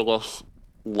three of us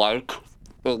like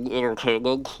in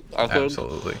entertainment. I think.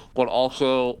 Absolutely. But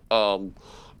also,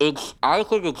 I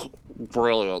think it's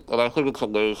brilliant, and I think it's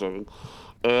amazing.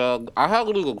 And I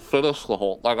haven't even finished the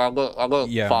whole. Like I'm at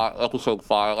Yeah. episode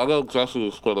 5. I know Jesse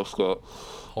has finished it.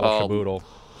 Whole caboodle.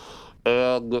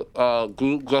 And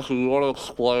Jesse, you want to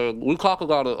explain? We talked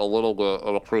about it a little bit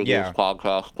in a previous Yeah.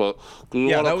 podcast, but do you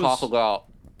Yeah, want to that talk was- about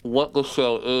what the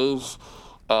show is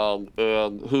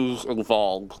and who's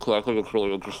involved? Because I think it's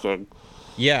really interesting.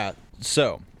 Yeah.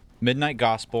 So, Midnight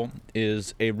Gospel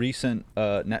is a recent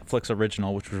Netflix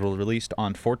original, which was released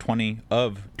on 4/20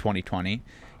 of 2020,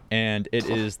 and it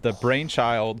is the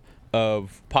brainchild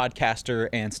of podcaster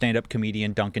and stand-up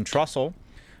comedian Duncan Trussell,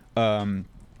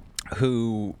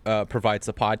 who provides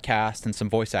the podcast and some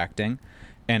voice acting,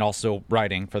 and also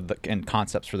writing and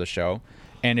concepts for the show.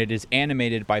 And it is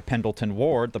animated by Pendleton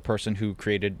Ward, the person who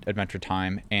created Adventure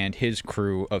Time, and his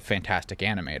crew of fantastic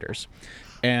animators.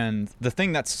 And the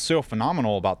thing that's so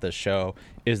phenomenal about this show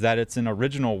is that it's an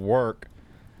original work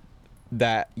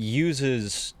that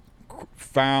uses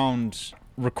found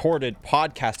recorded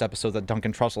podcast episodes that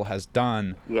Duncan Trussell has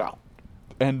done, Yeah.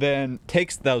 and then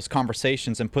takes those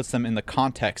conversations and puts them in the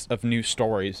context of new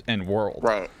stories and world.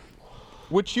 Right.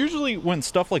 Which usually when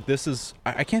stuff like this is,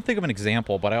 I can't think of an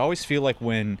example, but I always feel like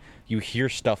when you hear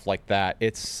stuff like that,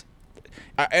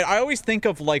 I always think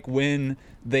of like when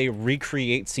they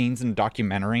recreate scenes in a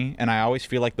documentary, and I always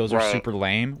feel like those are Right. super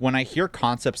lame. When I hear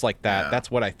concepts like that, Yeah. that's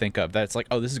what I think of. That's like,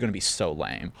 oh, this is going to be so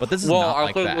lame. But this is Well, not I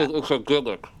like think that. it's a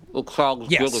gimmick. It sounds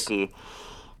Yes. gimmicky.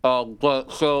 But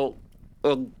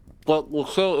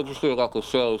what's so interesting about the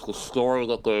show is the story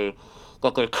that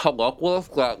they come up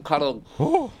with that kind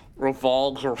of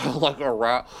revolves around like a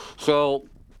rat. So,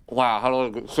 wow, how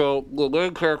do I? So the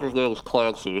main character's name is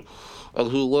Clancy,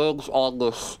 and he lives on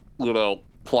this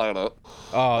planet.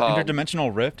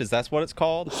 Interdimensional Rift, is that what it's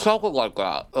called? Something like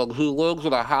that. And he lives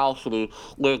in a house and he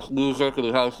makes music and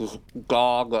he has this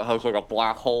dog that has like a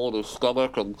black hole in his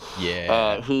stomach and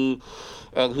Yeah. he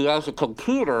has a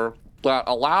computer that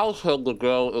allows him to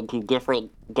go into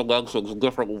different dimensions,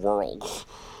 different worlds.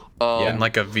 In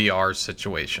like a VR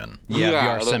situation. Yeah,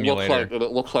 VR and simulator.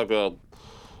 It looks like a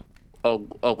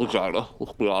vagina,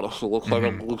 let's be honest. It looks like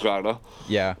a vagina.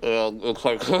 Yeah. And it's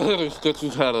like he sticks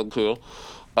his head into.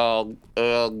 So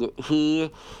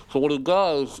what he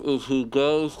does is he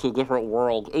goes to different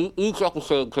worlds. Each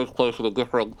episode takes place in a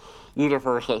different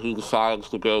universe that he decides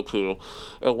to go to.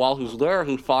 And while he's there,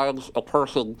 he finds a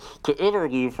person to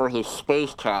interview for his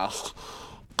space cast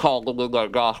called The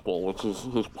Midnight Gospel, which is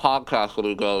his podcast that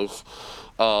he does,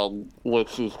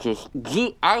 which is just,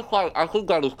 I think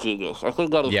that is genius. I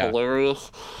think that is Yeah.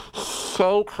 hilarious.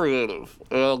 So creative.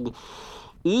 And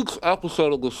each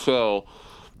episode of the show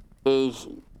is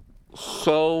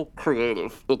so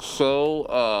creative. It's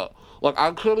so,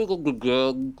 I can't even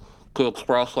begin to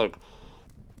express,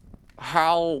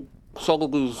 how some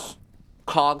of these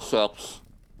concepts,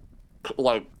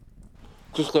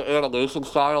 just the animation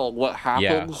style and what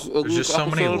happens in There's each just so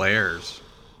many episode. layers.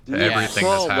 to everything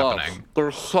that's happening.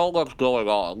 There's so much going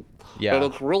on. Yeah. And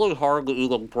it's really hard to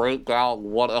even break down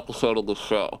one episode of the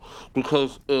show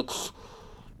because it's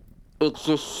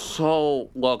just so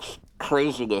much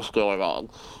craziness going on.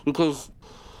 Because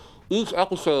each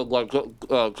episode, like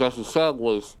Jesse said,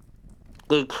 was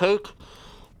they take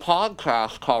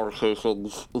podcast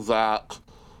conversations that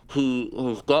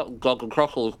Duncan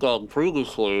Trussell has done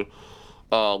previously.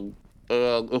 And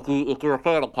if you're a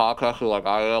fan of podcasting like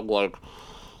I am, like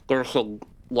there's some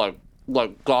like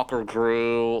Dr.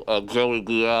 Drew and Joey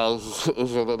Diaz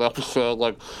is in an episode.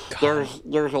 Like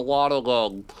there's a lot of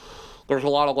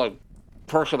like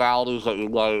personalities that you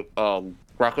might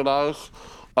recognize.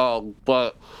 So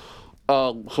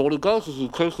what he does is he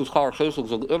takes these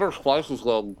conversations and intersplices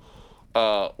them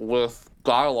with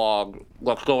dialogue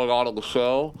that's going on in the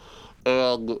show,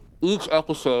 and each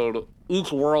episode,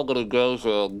 each world that it goes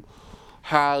in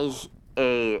has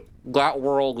that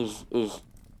world is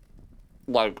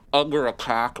like under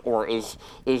attack or is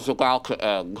about to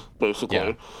end, basically.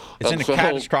 Yeah. It's in a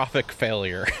catastrophic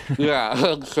failure.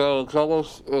 Yeah, and so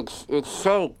it's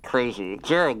so crazy.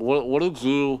 Jared, what did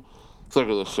you think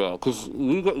of the show? Because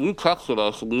you texted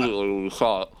us immediately when you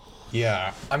saw it.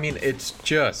 Yeah, I mean, it's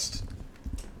just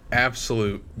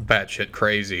absolute batshit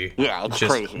crazy. Yeah, it's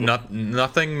just crazy.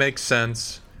 Nothing makes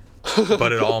sense,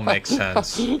 but it all makes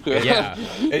sense.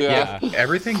 Yeah.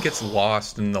 Everything gets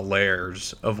lost in the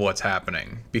layers of what's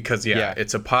happening because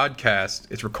it's a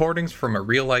podcast. It's recordings from a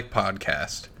real life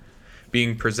podcast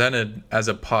being presented as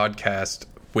a podcast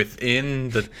within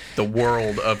the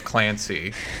world of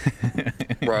Clancy.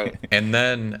 Right. And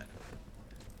then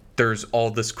there's all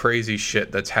this crazy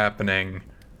shit that's happening,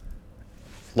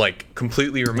 like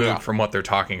completely removed from what they're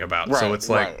talking about. Right, so it's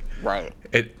like right.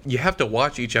 You have to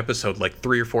watch each episode like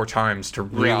 3 or 4 times to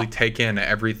really take in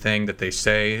everything that they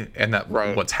say and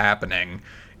what's happening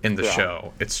in the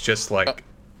show. It's just like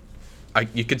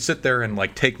you could sit there and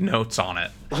like take notes on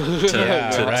it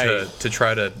to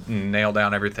try to nail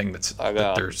down everything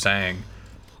that they're saying.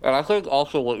 And I think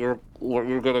also what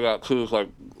you're getting at too is like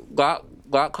that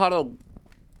kind of,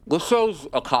 this show's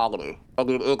a comedy. I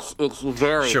mean, it's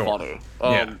very funny.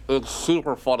 It's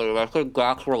super funny, and I think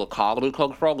that's where the comedy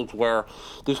comes from. Is where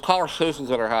these conversations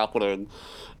that are happening,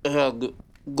 and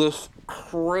this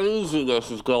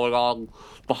craziness is going on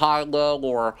behind them,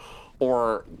 or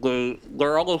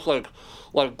they're almost like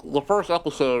the first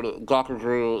episode. Dr.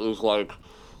 Drew is like,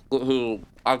 who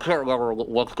I can't remember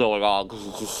what's going on because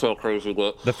it's just so crazy.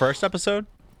 But The first episode?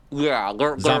 yeah,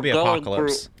 they're Zombie going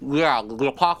apocalypse. the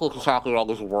apocalypse is happening on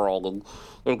this world, and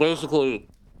they basically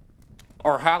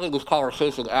are having this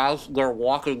conversation as they're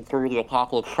walking through the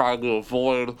apocalypse, trying to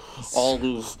avoid all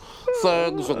these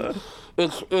things, and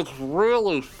it's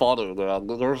really funny, man.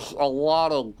 There's a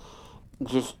lot of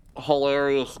just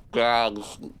hilarious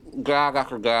gags, gag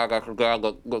after gag after gag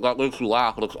that makes you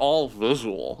laugh, and it's all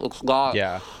visual. It's not.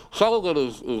 Yeah. Some of it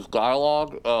is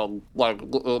dialogue, like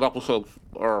in episode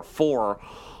 4.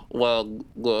 When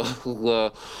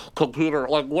the computer,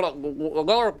 like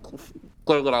another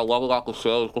thing that I love about the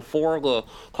show is before the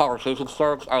conversation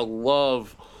starts, I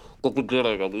love the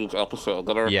beginning of each episode.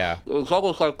 It's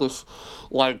almost like this,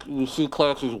 like you see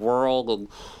Clancy's world and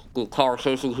the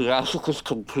conversations he has with his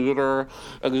computer,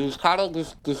 and he's kind of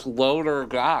this loner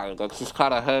guy that's just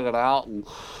kind of hanging out and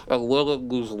living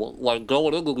these, like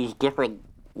going into these different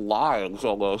lives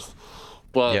almost.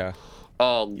 But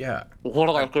one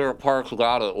of my favorite parts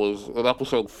about it was in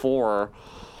episode 4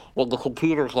 when the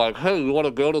computer's like, hey, you want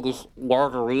to go to this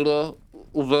Margaritaville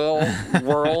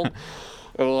world?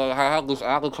 And like, I have this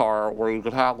avatar where you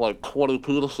could have like 20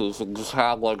 penises and just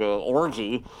have like an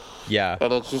orgy. Yeah.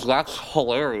 And it's just, that's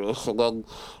hilarious. And then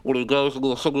when he goes into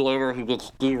the simulator, he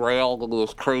gets derailed into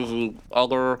this crazy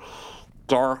other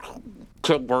dark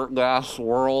Tim Burton-ass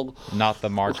world. Not the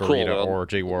margarita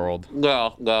orgy world.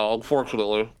 No,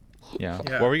 unfortunately. Yeah.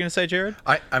 What were you gonna say, Jared?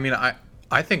 I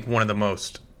think one of the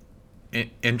most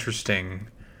interesting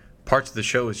parts of the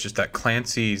show is just that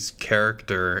Clancy's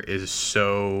character is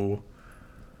so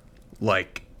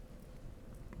like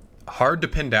hard to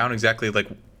pin down exactly like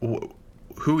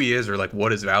who he is or like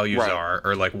what his values are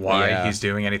or like why he's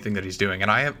doing anything that he's doing. And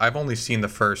I've only seen the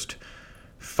first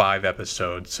 5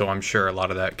 episodes, so I'm sure a lot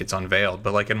of that gets unveiled.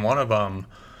 But like in one of them,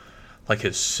 like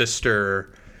his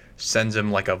sister sends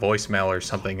him like a voicemail or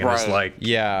something and is like,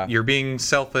 you're being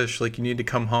selfish, like you need to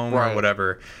come home or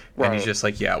whatever, and he's just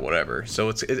like, yeah, whatever. So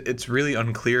it's really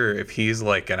unclear if he's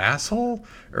like an asshole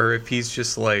or if he's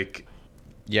just like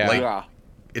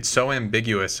it's so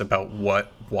ambiguous about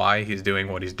why he's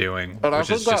doing what he's doing, And I which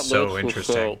think is that just so makes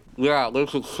interesting. it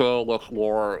makes it so much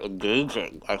more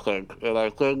engaging, I think. And I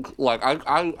think, like,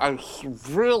 I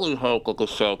really hope that the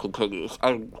show continues.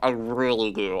 I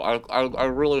really do. I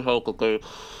really hope that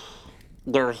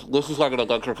this is like an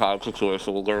Adventure Time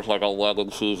situation where there's like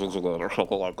 11 seasons of it or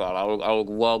something like that. I would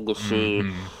love to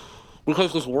see,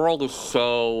 because this world is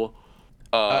so,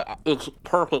 it's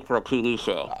perfect for a TV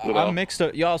show. You know? I'm mixed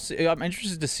up. Y'all, I'm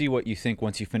interested to see what you think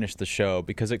once you finish the show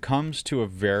because it comes to a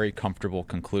very comfortable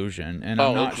conclusion, and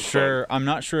I'm not interesting. sure. I'm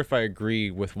not sure if I agree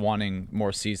with wanting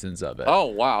more seasons of it. Oh,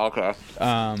 wow, okay.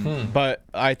 But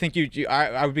I think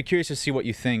I would be curious to see what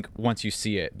you think once you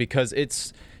see it because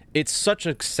it's such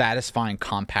a satisfying,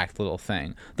 compact little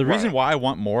thing. The reason Right. why I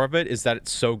want more of it is that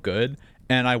it's so good,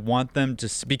 and I want them to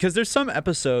because there's some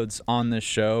episodes on this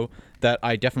show that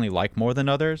I definitely like more than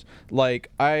others. Like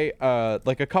like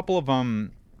a couple of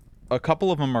them. A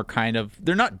couple of them are kind of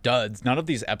they're not duds. None of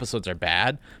these episodes are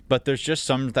bad, but there's just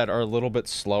some that are a little bit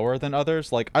slower than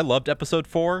others. Like I loved episode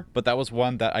 4, but that was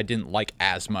one that I didn't like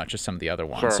as much as some of the other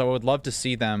ones. Sure. So I would love to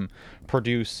see them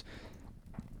produce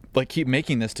like keep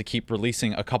making this to keep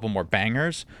releasing a couple more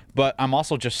bangers, but I'm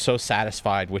also just so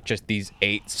satisfied with just these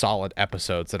 8 solid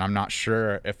episodes that I'm not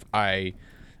sure if I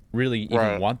really even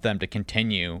Right. want them to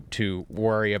continue to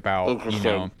worry about,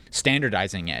 Interesting.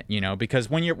 standardizing it, because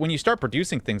when you start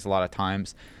producing things a lot of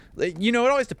times, it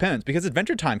always depends because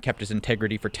Adventure Time kept its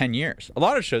integrity for 10 years. A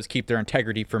lot of shows keep their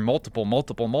integrity for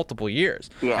multiple years.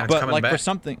 Yeah. And it's But coming like for back.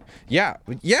 something, yeah.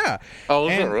 Oh,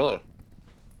 is it And really?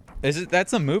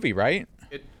 that's a movie, right?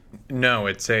 No,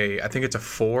 I think it's a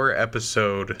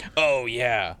 4-episode, Oh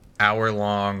yeah.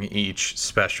 hour-long each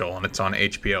special, and it's on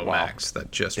HBO Wow. Max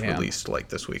that just Damn. released like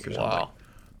this week or something. Wow.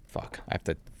 Fuck. I have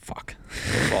to. Fuck.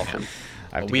 Awesome.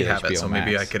 I have to We get have it, HBO so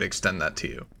maybe I Max. could extend that to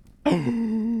you.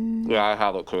 Yeah, I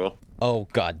have it too. Oh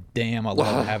god damn! I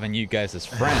love having you guys as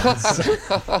friends.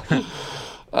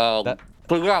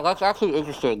 But yeah, that's actually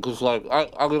interesting because, like,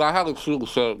 I mean, I haven't seen the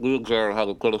show. Me and Jared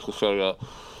haven't finished the show yet,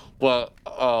 but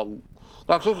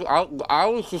that's just I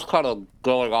was just kind of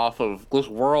going off of this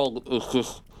world is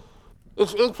just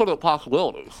it's infinite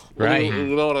possibilities. Right.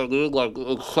 You know what I mean? Like,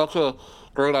 it's such a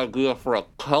great idea for a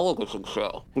television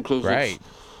show because Right.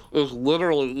 it's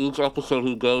literally each episode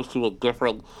he goes to a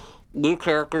different. New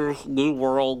characters, new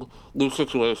world, new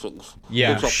situations.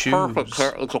 Yeah. it's a Shoes.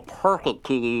 it's a perfect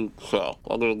TV show.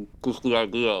 I mean, just the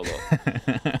idea of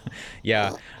it.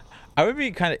 Yeah. I would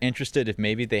be kind of interested if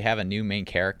maybe they have a new main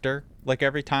character like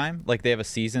every time. Like they have a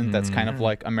season that's kind of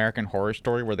like American Horror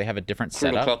Story where they have a different True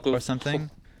setup Detective. or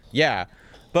something. Yeah.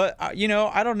 But, I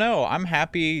don't know. I'm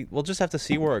happy. We'll just have to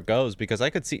see where it goes because I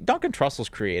could see Duncan Trussell's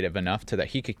creative enough that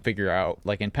he could figure out,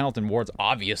 like, and Pendleton Ward's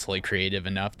obviously creative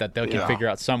enough that they can Yeah. figure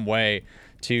out some way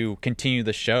to continue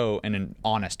the show in an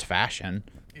honest fashion.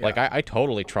 Like, I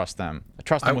totally trust them. I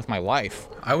trust them with my life.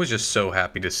 I was just so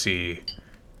happy to see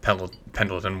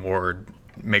Pendleton Ward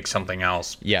make something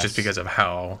else, Yes. just because of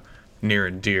how near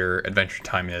and dear Adventure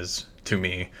Time is to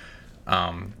me.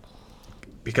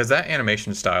 Because that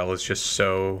animation style is just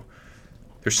so.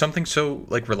 There's something so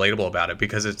like relatable about it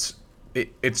because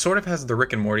it sort of has the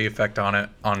Rick and Morty effect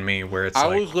on me where it's I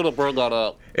like was gonna bring that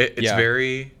up. it's Yeah.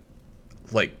 very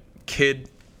like kid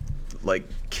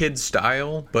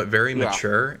style but very Yeah.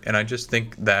 mature, and I just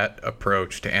think that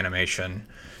approach to animation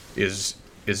is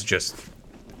just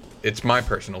it's my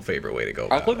personal favorite way to go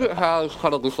I about think it. it has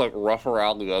kind of this like rough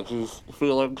around the edges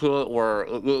feeling to it, where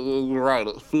you're right.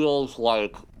 It feels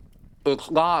like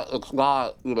it's not like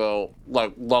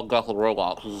Love, Death and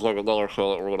Robots, which is like another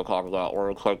show that we're gonna talk about, where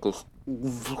it's like this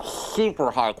super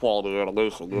high quality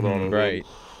animation. You know what I mean? Right.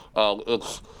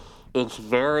 It's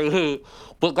very,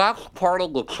 but that's part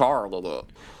of the charm of it.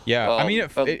 Yeah, I mean,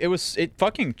 and- it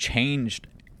fucking changed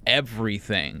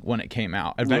everything when it came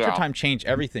out. Adventure Yeah. Time changed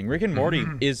everything. Rick and Morty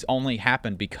is only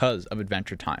happened because of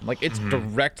Adventure Time. Like it's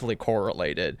directly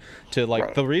correlated to like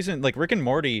Right. the reason like Rick and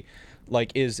Morty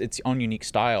like is its own unique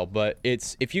style, but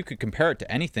it's if you could compare it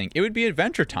to anything, it would be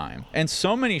Adventure Time. And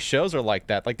so many shows are like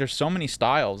that. Like there's so many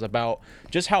styles about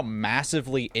just how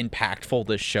massively impactful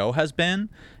this show has been,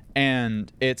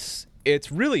 and it's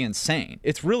really insane.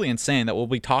 It's really insane that we'll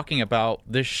be talking about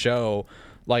this show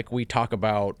like we talk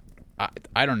about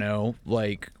I don't know,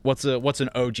 like what's an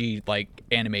OG like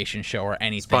animation show or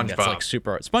anything that's SpongeBob. like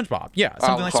super SpongeBob, yeah,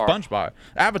 something like Avatar. SpongeBob,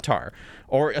 Avatar,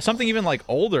 or something even like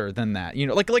older than that,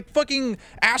 like fucking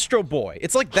Astro Boy.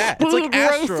 It's like that. It's like Speed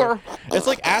Astro. Racer. It's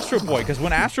like Astro Boy because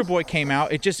when Astro Boy came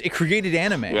out, it created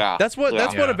anime. Yeah, That's what yeah,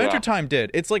 Adventure yeah. Time did.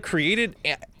 It's like created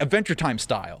Adventure Time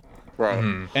style, Right.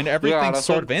 and Yeah, everything's and I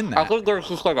sort of think- in I that. think there's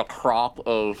just like a crop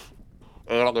of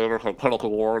animators like Pendleton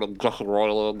Ward and Justin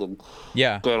Roiland and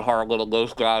Yeah. Dan Harmon and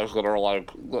those guys that are like,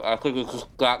 I think it's just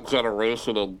that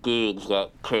generation of dudes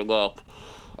that came up.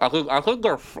 I think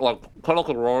they're like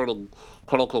Pendleton Ward and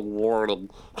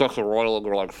Justin Roiland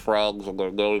are like friends and they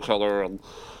know each other and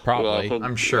Probably.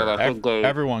 I'm sure. and I think they,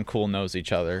 Everyone cool knows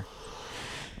each other.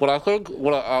 but I think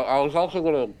I was also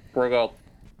going to bring up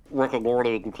Rick and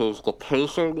Morty because the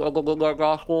pacing of the Midnight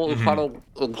Gospel is kind of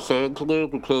insane to me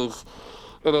because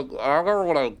I remember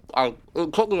when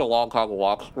it took me a long time to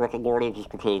watch Rick and Morty just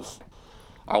because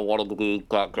I wanted to be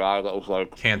that guy that was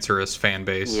like Cancerous fan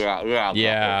base. yeah.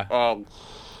 Yeah.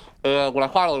 And when I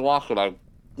finally watched it, I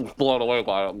was blown away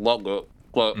by it, loved it.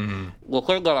 But the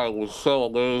thing that I was so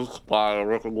amazed by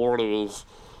Rick and Morty is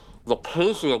the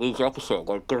pacing of each episode.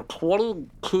 Like they're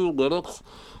 22 minutes,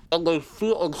 and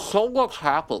and so much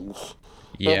happens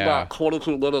in Yeah. that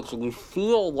 22 minutes, and you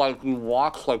feel like you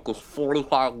watch like this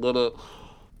 45-minute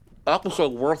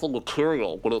episode worth of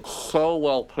material, but it's so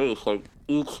well paced. Like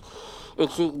it's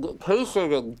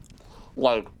pacing and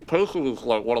like pacing is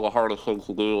like one of the hardest things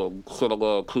to do in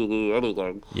cinema, TV,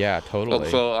 anything. Yeah, And totally.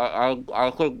 so I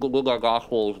think the Midnight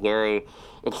Gospel is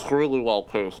extremely well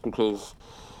paced because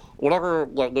whenever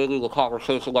like maybe the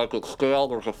conversation like it's scale,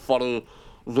 there's a funny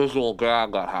visual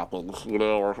gag that happens,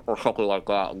 or something like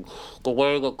that. And the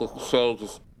way that the show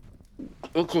just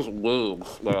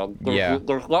moves, man.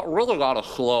 There's not a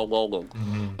slow moment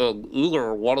in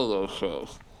either one of those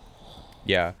shows.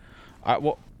 Yeah.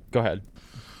 Well, go ahead.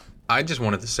 I just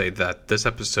wanted to say that this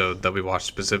episode that we watched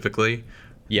specifically,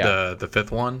 Yeah. the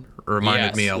fifth one,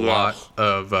 reminded me a Yes. lot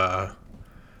of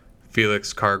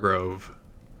Felix Cargrove,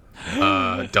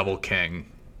 Double King,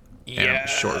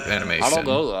 short animation. I don't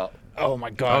know that. Oh my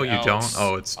god. Oh, you Alex. don't?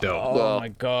 Oh, it's dope. Oh No. my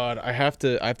god, I have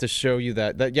to show you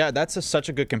that. That's such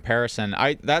a good comparison.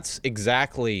 That's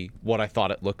exactly what I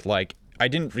thought it looked like. I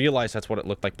didn't realize that's what it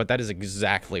looked like, but that is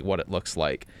exactly what it looks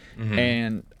like.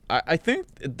 And I think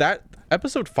that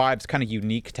episode 5 is kind of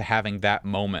unique to having that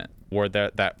moment where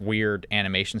that weird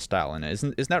animation style in it.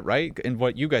 Isn't that right? In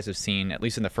what you guys have seen, at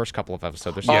least in the first couple of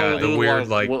episodes, there's Yeah, dude, the weird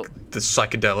like, the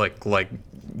psychedelic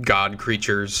god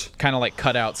creatures. kind of like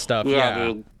cutout stuff. Yeah,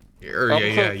 dude. Or,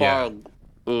 yeah.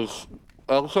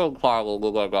 Episode 5 of the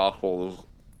Midnight Gospel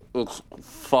it's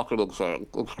fucking insane.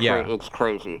 It's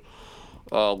crazy.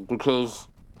 Because,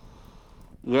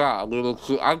 yeah, I mean,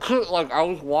 I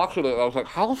was watching it and I was like,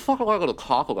 how the fuck am I going to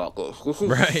talk about this? This is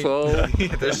Right. so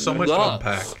Yeah, there's so much to nuts.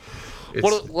 unpack.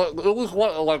 But It's, it was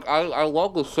I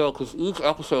love this show because each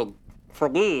episode, for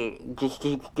me, just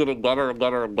keeps getting better and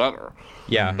better and better.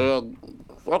 Yeah. And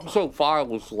episode 5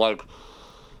 was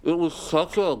it was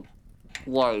such a,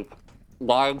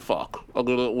 mind fuck. I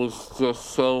mean, it was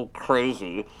just so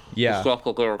crazy. Yeah. The stuff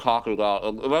that they were talking about.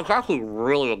 And that's actually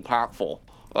really impactful.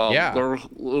 Yeah. It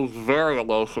was very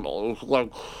emotional. It was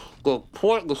like the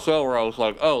point in the show where I was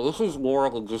like, oh, this is more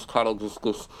than just kind of just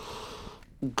this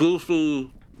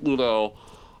goofy,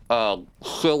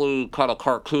 silly kind of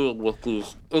cartoon with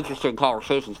these interesting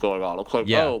conversations going on. It's like,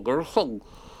 Yeah. oh, there's some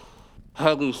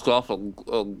heavy stuff in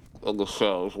the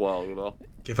show as well,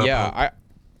 give up hope. Yeah,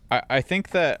 I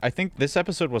think this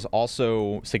episode was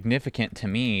also significant to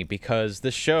me because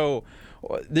this show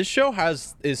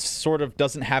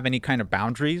doesn't have any kind of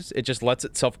boundaries. It just lets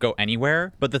itself go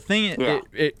anywhere. But the thing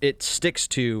it sticks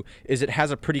to is it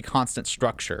has a pretty constant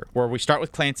structure where we start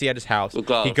with Clancy at his house. It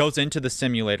does. He goes into the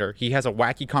simulator. He has a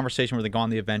wacky conversation where they go on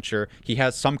the adventure. He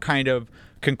has some kind of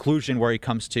conclusion where he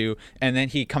comes to, and then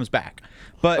he comes back.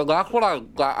 But And that's what I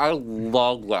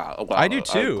love that about I do it.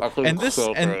 too. I think And it's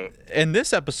so great. and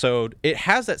this episode, it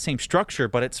has that same structure,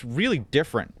 but it's really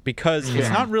different because it's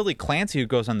not really Clancy who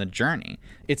goes on the journey.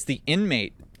 It's the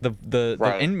inmate, the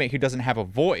Right. inmate who doesn't have a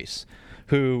voice,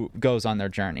 who goes on their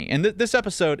journey. And this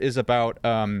episode is about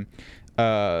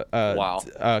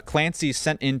Clancy's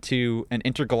sent into an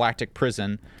intergalactic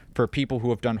prison for people who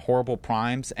have done horrible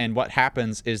crimes. And what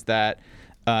happens is that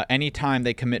anytime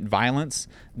they commit violence,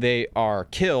 they are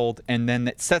killed, and then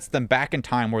it sets them back in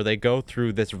time where they go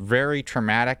through this very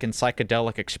traumatic and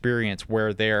psychedelic experience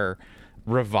where they're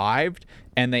revived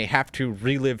and they have to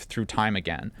relive through time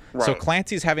again. So Right.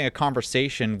 Clancy's having a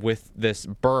conversation with this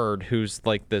bird who's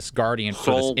like this guardian for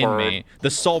Soul this bird. inmate, the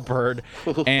soul bird.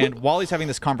 And while he's having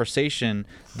this conversation,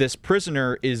 this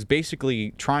prisoner is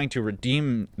basically trying to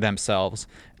redeem themselves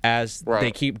as they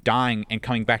Right. keep dying and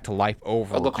coming back to life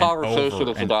over And the and conversation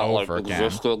over is and about over again.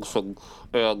 existence and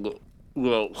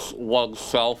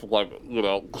oneself,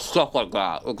 stuff like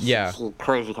that. It's a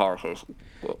crazy conversation.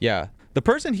 Yeah. The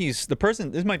person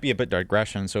this might be a bit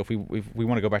digression, so if we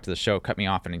want to go back to the show, cut me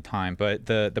off any time, but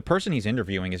the person he's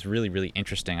interviewing is really, really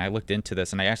interesting. I looked into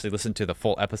this and I actually listened to the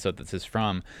full episode that this is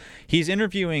from. He's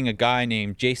interviewing a guy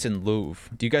named Jason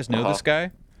Louv. Do you guys know this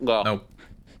guy? No. Nope.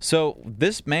 So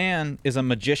this man is a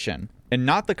magician, and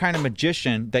not the kind of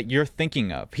magician that you're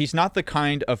thinking of. He's not the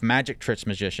kind of magic tricks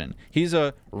magician. He's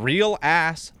a real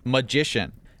ass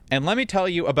magician. And let me tell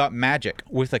you about magic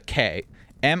with a K.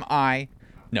 M-A-G-I-C-K.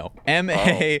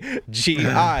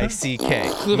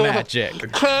 Magic. The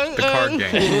card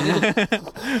game.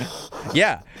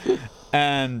 Yeah.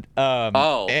 And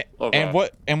okay. and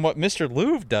what Mr.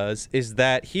 Louv does is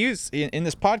that he's in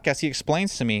this podcast, he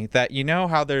explains to me that you know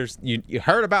how there's you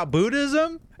heard about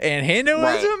Buddhism and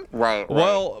Hinduism? Right.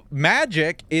 Well,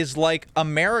 magic is like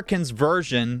Americans'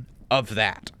 version of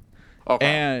that.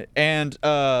 Okay. And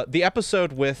the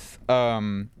episode with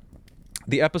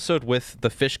the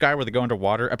fish guy where they go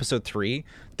underwater, episode 3,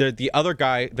 the other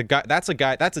guy, that's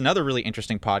another really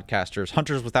interesting podcaster, is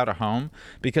Hunters Without a Home,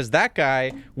 because that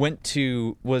guy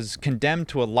was condemned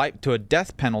to a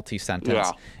death penalty sentence.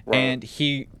 Yeah, right. And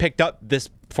he picked up this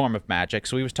form of magic.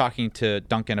 So he was talking to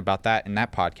Duncan about that in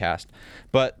that podcast.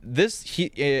 But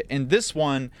in this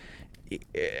one,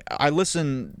 I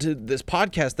listened to this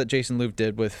podcast that Jason Louv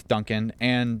did with Duncan,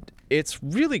 and it's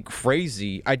really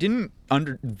crazy. I didn't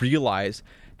realize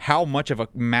how much of a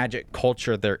magic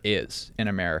culture there is in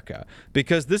America,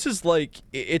 because this is like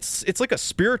it's like a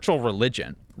spiritual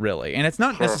religion, really, and it's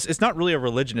not it's not really a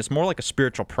religion. It's more like a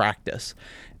spiritual practice,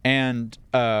 and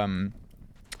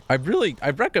I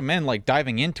recommend like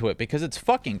diving into it because it's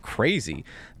fucking crazy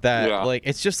that like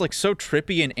it's just like so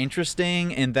trippy and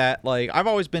interesting, and that like I've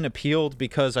always been appealed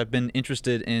because I've been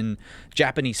interested in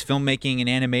Japanese filmmaking and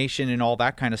animation and all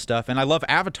that kind of stuff, and I love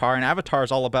Avatar, and Avatar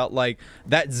is all about like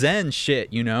that Zen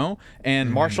shit, you know,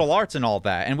 and martial arts and all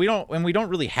that, and we don't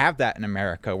really have that in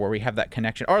America where we have that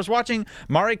connection. Or I was watching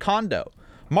Marie Kondo.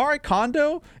 Marie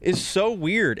Kondo is so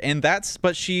weird, and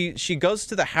but she goes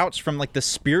to the house from like the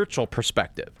spiritual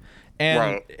perspective.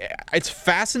 And it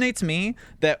fascinates me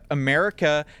that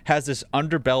America has this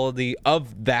underbelly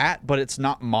of that, but it's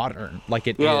not modern like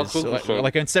it is.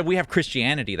 Like instead, we have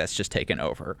Christianity that's just taken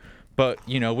over. But,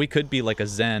 you know, we could be like a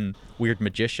Zen weird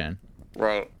magician.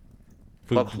 Right.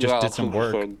 If we just did some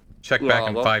work. Check back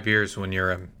in 5 years when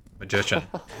you're a magician.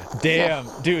 Damn,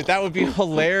 dude, that would be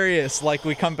hilarious. Like,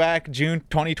 we come back June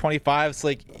 2025. It's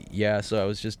like, yeah, so I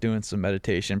was just doing some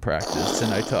meditation practice,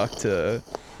 and I talked to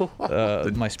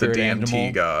my spirit the DMT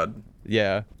animal. god.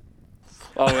 Yeah.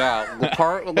 Oh yeah, the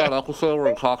part of that episode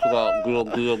where he talks about doing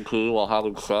DMT while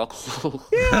having sex. I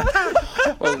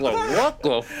was like, what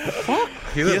the fuck?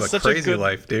 He lives a crazy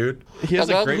life, dude. He has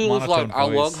a great monotone voice. I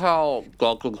love how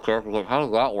Duncan's character was like, how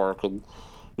does that work? And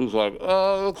he's like,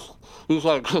 he's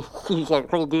like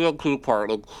for the DMT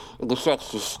part, and the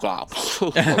sex just stops.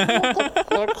 Like, what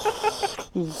the fuck?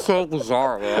 It's so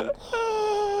bizarre, man.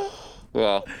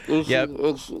 Yeah,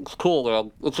 it's cool,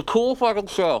 man. It's a cool fucking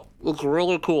show. It's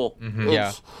really cool. Mm-hmm.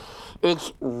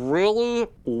 It's really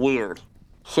weird.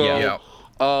 So,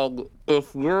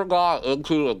 if you're not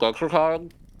into Adventure Time,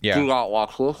 do not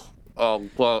watch this.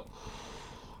 But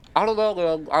I don't know,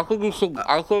 man. I think you should.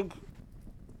 I think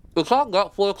it's on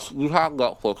Netflix. You have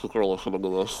Netflix if you're listening to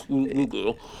this. You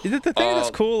do. The thing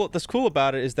that's cool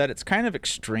about it is that it's kind of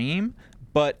extreme,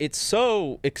 but it's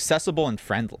so accessible and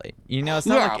friendly. You know, it's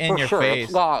not like in your face.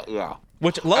 It's not,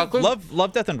 Which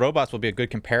Love, Death, and Robots will be a good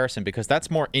comparison because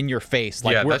that's more in your face.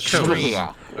 Like we're extreme.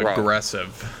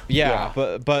 Aggressive.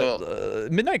 But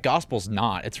Midnight Gospel's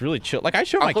not. It's really chill. Like I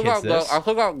show my kids this. I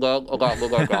think I've done about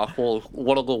Midnight Gospel.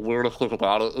 One of the weirdest things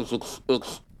about it is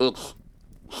it's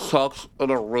such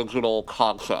an original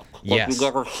concept. Like you've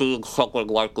never seen something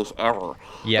like this ever.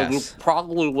 Yes. And you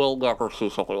probably will never see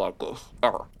something like this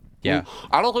ever. Yeah.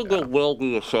 I don't think there will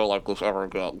be a show like this ever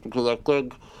again because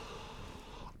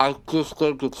I just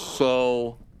think it's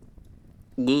so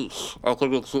niche. I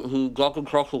think Duncan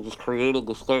Trussell just created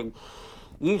this thing.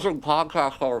 Using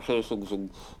podcast conversations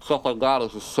and stuff like that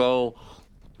is just so.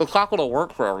 It's not going to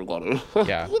work for everybody.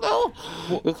 Yeah. You know?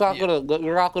 It's not going to.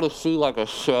 You're not going to see like a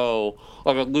show,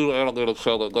 like a new animated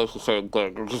show that does the same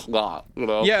thing. You're just not. You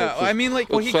know? Yeah, I mean, like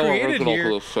what he created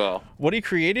here. What he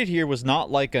created here was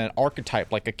not like an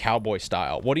archetype, like a cowboy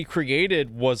style. What he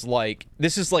created was like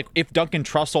this is like if Duncan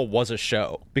Trussell was a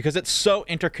show because it's so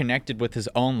interconnected with his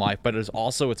own life, but it is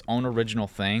also its own original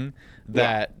thing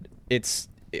that it's.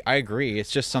 I agree.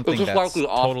 It's just something that's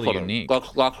totally unique.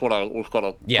 That's what I was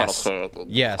going to kind of say.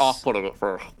 Yes. Off-putting at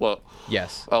first, but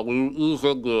yes. We ease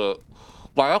into it.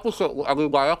 By episode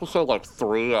like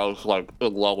 3, I was like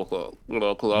in love with it. You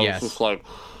know, because I was just like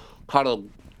kind of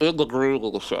in the groove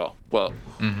of the show. But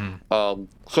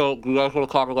so you guys want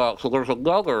to talk about? So there's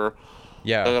another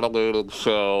Yeah. animated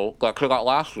show that came out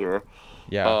last year.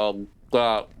 Yeah.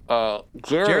 That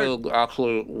Jared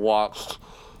actually watched.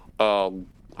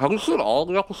 Have you seen all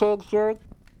the episodes, Jared?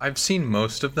 I've seen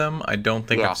most of them. I don't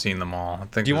think Yeah. I've seen them all. I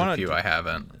think Do you there's wanna- a few I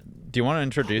haven't. Do you want to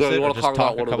introduce Yeah, you it or wanna just talk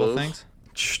talk about a what it couple is? things?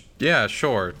 Yeah,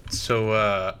 sure.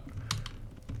 So,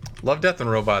 Love, Death,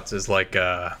 and Robots is like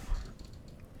I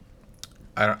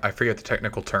forget the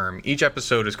technical term. Each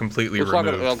episode is completely It's like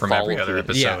an removed from every other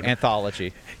anthology. Yeah, episode.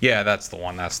 anthology. Yeah, that's the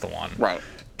one. That's the one. Right.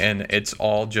 And it's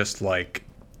all just like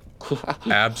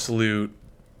absolute,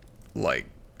 like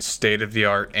state of the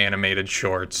art animated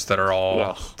shorts that are all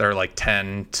Yes. they're like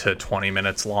 10 to 20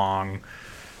 minutes long.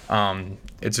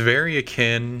 It's very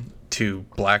akin to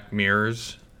Black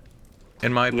Mirrors,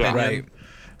 in my Yeah.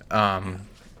 opinion.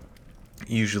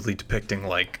 Usually depicting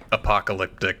like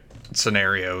apocalyptic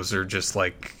scenarios or just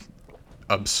like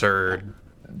absurd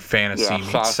fantasy Yeah, meets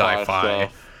sci-fi sci-fi.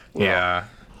 stuff. Yeah.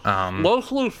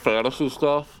 Mostly fantasy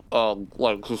stuff.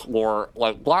 Like just more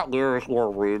like Black Mirror is more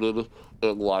rooted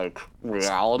in like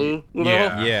reality. You know.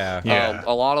 Yeah. Yeah. Yeah.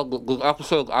 A lot of the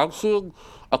episodes I've seen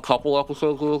a couple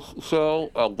episodes of this show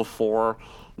before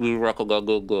you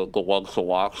recommended the ones to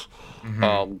watch,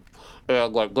 and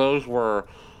like those were,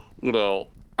 you know,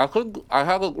 I think I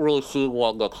haven't really seen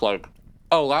one that's like,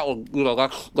 oh, that one, you know,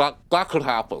 that could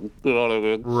happen. You know what I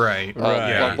mean? Right.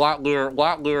 Like Black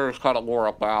Mirror is kind of more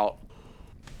about,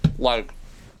 like,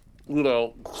 you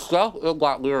know, stuff in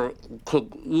Black Mirror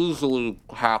could easily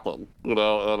happen. You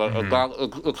know, and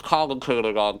it's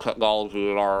commentating on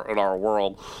technology in our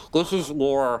world. This is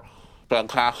more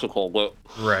fantastical, but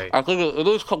Right. I think it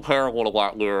is comparable to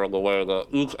Black Mirror in the way that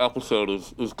each episode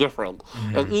is different,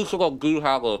 and each of them do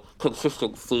have a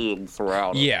consistent theme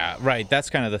throughout. Yeah, right. That's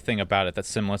kind of the thing about it that's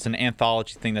similar. It's an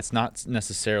anthology thing that's not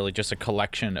necessarily just a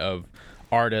collection of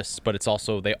artists, but it's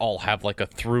also they all have like a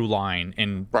through line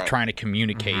in Right. trying to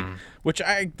communicate, which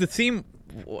the theme,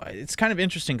 it's kind of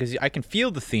interesting because I can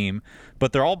feel the theme,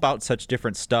 but they're all about such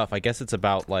different stuff. I guess it's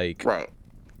about like, Right.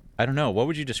 I don't know, what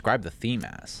would you describe the theme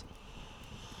as?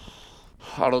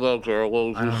 I don't know, Jared. What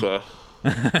would you say?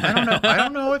 I don't know. I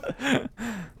don't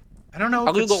know if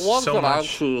I mean, the it's ones so that I've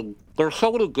much. seen, there's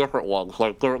so many different ones.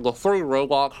 Like the Three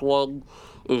Robots one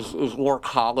is more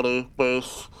comedy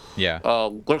based. Yeah.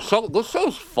 This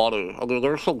show's funny. I mean,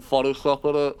 there's some funny stuff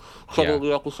in it. Some Yeah. of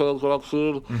the episodes that I've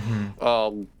seen,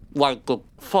 like the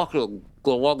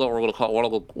one that we're gonna one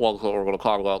of the ones that we're gonna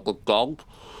talk about, the dump.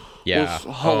 Yeah. It's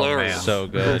hilarious. man. So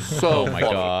good. It's so Oh my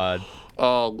funny. god.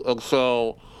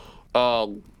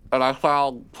 And I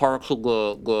found parts of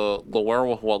the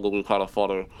werewolf one to be kind of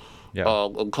funny. Yeah.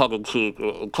 And tongue in cheek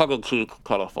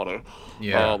kind of funny.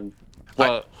 Yeah.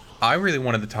 But I really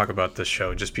wanted to talk about this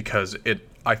show just because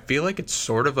I feel like it's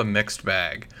sort of a mixed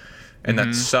bag. And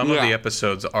that some of the Yeah.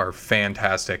 episodes are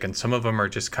fantastic and some of them are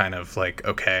just kind of like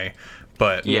okay.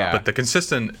 But Yeah. but the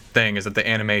consistent thing is that the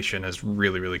animation is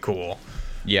really, really cool.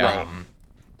 Yeah.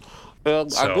 And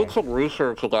I So- did some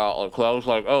research about, like, 'cause I was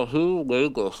like, oh, who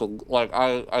made this? And, like,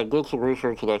 I did some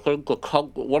research, and I think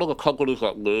one of the companies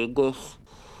that made this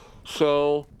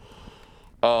show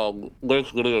makes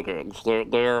video games.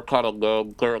 They're kind of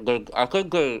known. I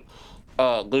think they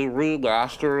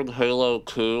remastered Halo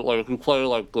 2. Like, if you play,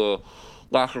 like, the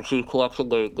Master Chief Collection,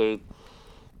 they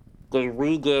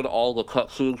redid all the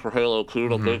cutscenes for Halo 2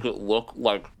 to make it look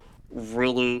like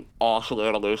really awesome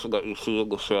animation that you see in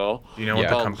the show. Do you know what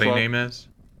Yeah. the company so- name is?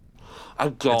 I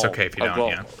don't. It's okay if you don't,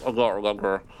 yeah. I don't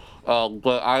remember. But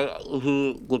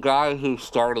the guy who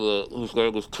started it, his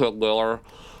name is Tim Miller,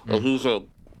 and he's a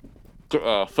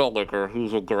filmmaker.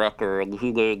 He's a director, and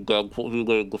he made Deadpool. He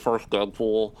made the first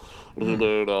Deadpool, and he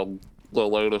made the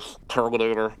latest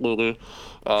Terminator movie.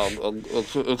 And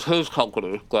it's his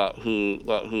company that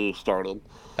he started.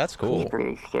 That's It's cool.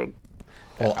 pretty interesting.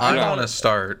 Well, I want to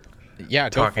start Yeah,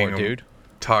 go for it, dude.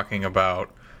 talking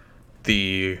about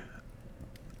the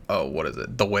what is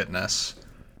it? The Witness.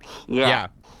 Yeah.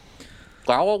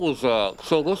 That one was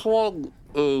so this one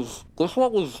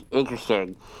was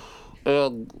interesting,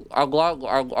 and I'm glad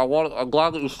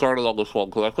that you started on this one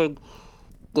because I think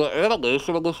the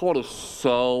animation of this one is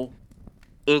so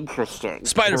interesting.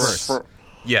 Spider-Verse. For-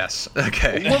 Yes.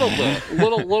 Okay. little bit,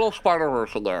 little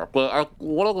Spider-Verse in there, but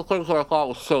one of the things that I thought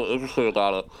was so interesting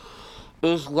about it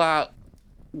is that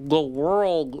the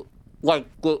world, like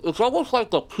it's almost like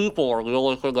the people are the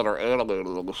only thing that are animated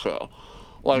in the show.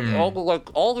 Like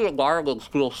all the environments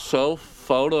feel so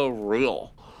photo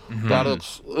real that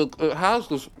it has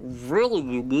this really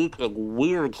unique and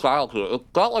weird style to it. It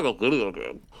felt like a video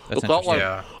game. That's It felt like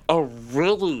interesting. a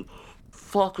really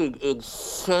fucking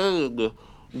insane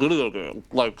video game.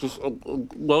 Like, just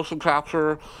motion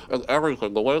capture and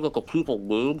everything. The way that the people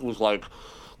moved was like,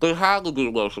 they had to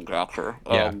do motion capture.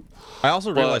 Yeah. I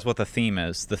also realized what the theme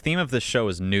is. The theme of this show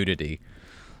is nudity.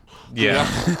 Yeah.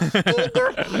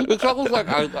 It's almost like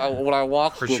when I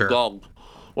watched For the sure. dub,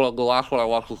 well, the last one I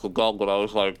watched was the dub, but I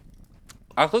was like,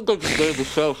 I think they just made the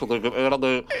show so they could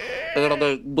animate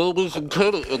movies and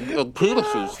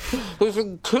penises. There's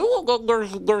in 2 of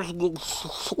them. There's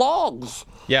slugs.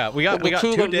 Yeah, we got the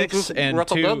two 2 that you dicks just and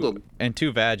recommended.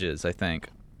 2 vages, I think.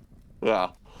 Yeah.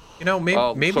 You know,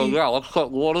 maybe. So yeah, let's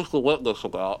talk. What is The Witness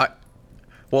about?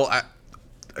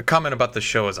 A comment about the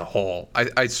show as a whole.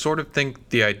 I sort of think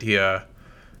the idea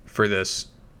for this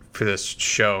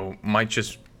show might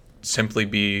just simply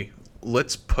be,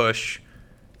 let's push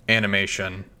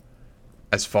animation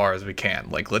as far as we can.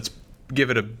 Like, let's give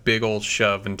it a big old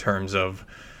shove in terms of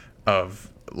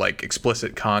like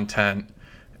explicit content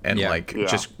and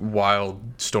just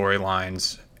wild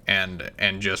storylines and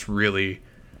just really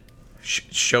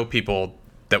show people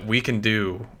that we can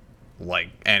do like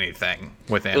anything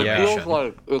with animation.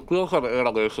 It feels like an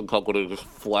animation company just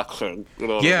flexing. You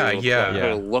know what Yeah, I mean? It's yeah. like,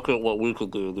 hey, look at what we can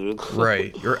do, dude.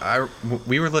 Right.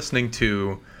 We were listening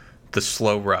to The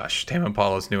Slow Rush, Tame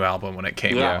Impala's new album, when it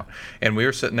came out, and we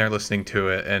were sitting there listening to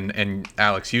it. And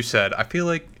Alex, you said, I feel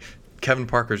like Kevin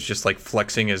Parker's just like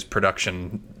flexing his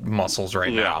production muscles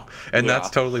right now, and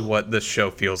that's totally what this show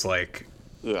feels like.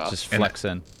 Yeah. Just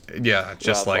flexing.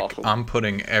 Just like awesome. I'm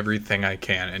putting everything I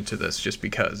can into this just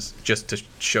to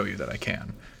show you that I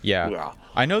can. Yeah.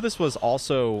 I know this was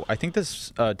also, I think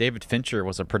this David Fincher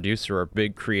was a producer or a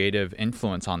big creative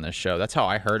influence on this show. That's how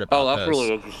I heard about this. Oh, that's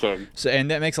really interesting. So,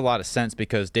 and that makes a lot of sense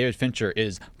because David Fincher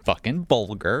is fucking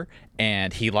vulgar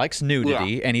and he likes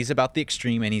nudity and he's about the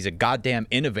extreme and he's a goddamn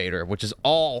innovator, which is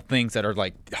all things that are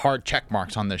like hard check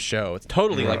marks on this show. It's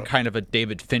totally like kind of a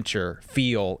David Fincher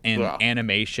feel in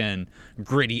animation,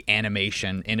 gritty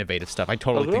animation, innovative stuff. I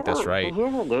totally think that's right. Have you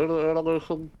ever made an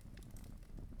animation?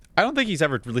 I don't think he's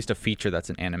ever released a feature that's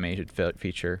an animated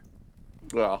feature.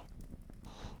 Yeah.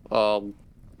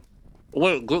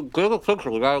 Wait, David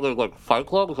Fincher, the guy who did like Fight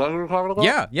Club, is that who you're talking about?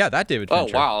 Yeah, that David Oh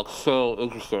Fincher. wow, it's so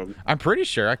interesting. I'm pretty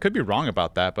sure. I could be wrong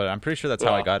about that, but I'm pretty sure that's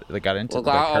how I got into Like, it.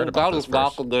 I heard about that this is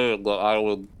not first. the name that I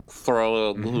would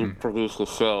throw in who produced the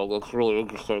show. That's really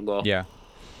interesting, though. Yeah.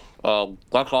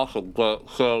 That's awesome. But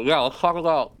so yeah, let's talk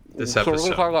about This So we're episode.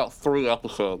 gonna talk about 3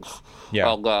 episodes.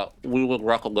 Yeah. That we would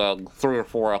recommend, 3 or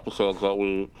 4 episodes that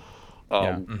we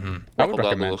I would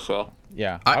recommend. the show.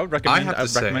 Yeah, I- I would recommend. I have I would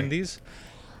to say- recommend these.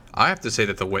 I have to say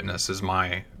that The Witness is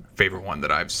my favorite one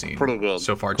that I've seen Pretty good.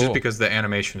 so far, Cool. just because the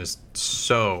animation is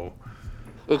so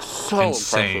It's so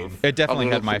Insane. impressive. It definitely I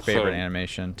mean, had it's my favorite insane.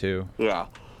 animation too. Yeah,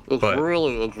 it's But-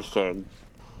 really interesting.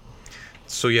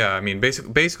 So yeah, I mean,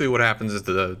 basically what happens is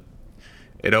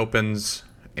it opens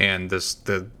and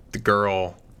the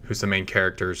girl who's the main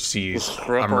character sees The a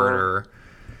stripper. murder.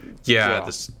 Yeah,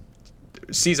 Yeah.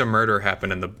 sees a murder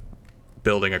happen in the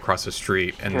building across the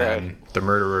street, and then Right. the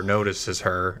murderer notices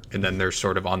her, and then they're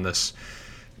sort of on this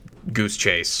goose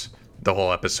chase the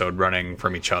whole episode, running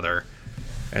from each other,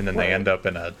 and then they Right. end up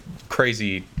in a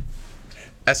crazy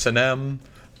S&M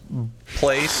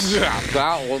place.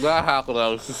 Yeah, when that happened, I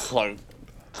was just like,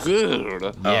 dude.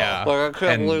 Yeah. Like I can't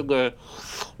And- believe that.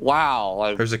 Wow.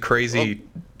 Like There's a crazy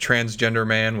transgender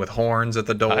man with horns at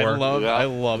the door. I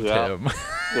loved Yeah. him.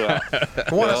 yeah.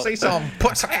 Want to see some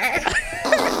pussy?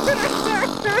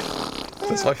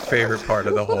 That's my favorite part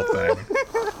of the whole thing.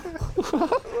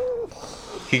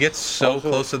 He gets so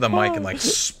close to the mic and like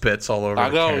spits all over I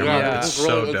the know. camera. Yeah. It's It's this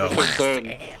really so dope. interesting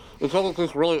thing. It's almost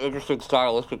this really interesting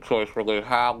stylistic choice where they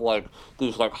have like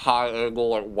these like high angle,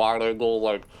 like wide angle,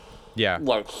 like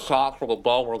shots from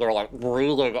above where they're like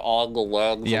breathing on the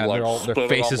lens. Yeah, and, like, they're all- their spinning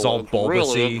face on is the all lens. Really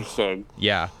bulbousy. interesting.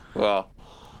 Yeah. Yeah.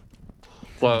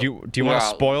 But, Do you want to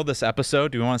spoil this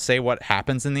episode? Do you want to say what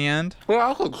happens in the end? Yeah,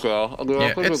 I think so. I mean, I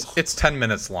Yeah, think it's 10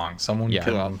 minutes long. Someone Yeah.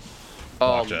 can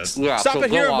watch it. Yeah, Stop so it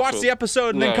here go and watch it. the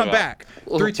episode and then Yeah, come yeah. back.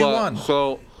 3, 2, But- 1.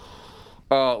 So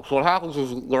what happens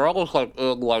is they're almost like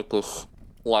in like this,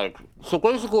 like, so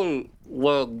basically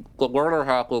when the murder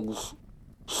happens,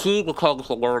 she becomes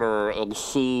the murderer and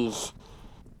sees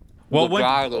Well, the when-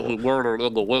 guy that he murdered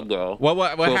in the window. Well,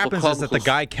 what So it happens is becomes that the this-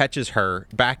 guy catches her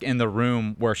back in the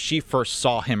room where she first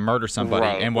saw him murder somebody,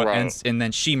 Right, and what right. ends, and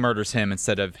then she murders him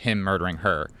instead of him murdering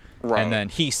her, Right. and then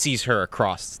he sees her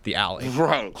across the alley.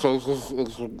 Right, so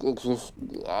it's just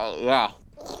yeah,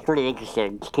 it's pretty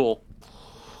interesting. It's cool.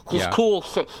 It's Yeah. cool.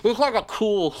 It's like a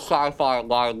cool sci-fi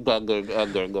mind-bending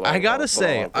ending. That I gotta that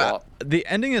say, like a lot. the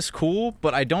ending is cool,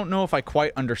 but I don't know if I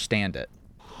quite understand it.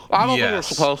 I don't think you're Yes,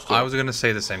 supposed to. I was gonna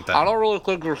say the same thing. I don't really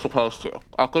think you're supposed to.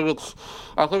 I think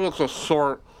it's a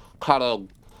short kind of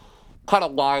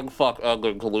mind fuck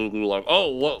ending to leave you like,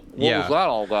 oh, what Yeah. was that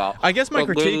all about? I guess my Like,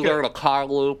 maybe critique they're in a time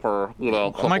loop, or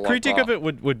my something critique like of it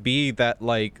would be that,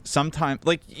 like, sometimes,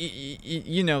 like,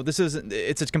 this is,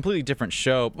 it's a completely different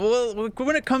show. Well,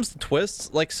 when it comes to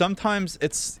twists, like, sometimes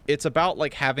it's about,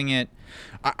 like, having it,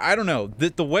 I don't know,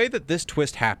 the way that this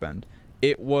twist happened,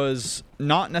 it was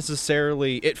not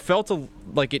necessarily, it felt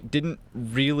like it didn't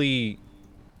really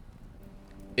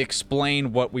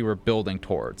explain what we were building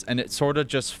towards, and it sort of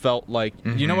just felt like,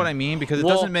 you know what I mean, because it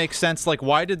Well, doesn't make sense. Like,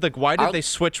 why did they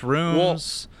switch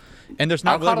rooms? And there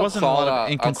I kind of wasn't a saw lot that. of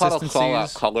I kind of saw that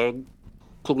inconsistencies. coming.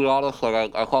 To be honest,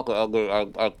 like I thought the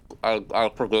ending, I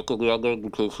predicted the ending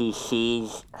because he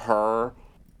sees her,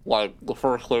 like the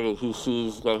first thing is he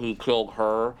sees that he killed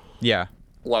her, Yeah,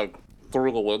 like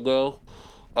through the window.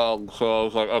 So I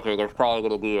was like, okay, there's probably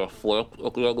gonna be a flip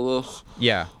at the end of this.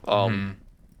 yeah,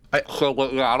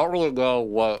 But yeah, I don't really know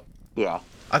what. Yeah.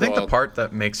 I think the But- part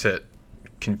that makes it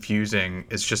confusing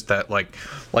is just that, like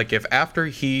if after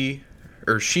he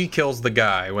or she kills the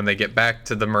guy, when they get back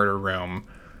to the murder room,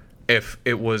 if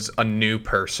it was a new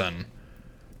person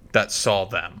that saw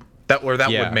them, that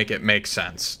Yeah. would make it make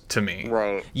sense to me.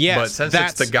 Right. yes. But since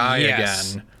it's the guy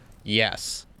yes. again,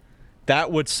 Yes.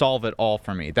 That would solve it all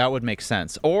for me. That would make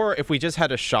sense. Or if we just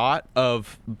had a shot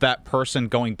of that person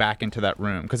going back into that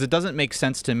room, because it doesn't make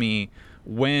sense to me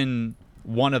when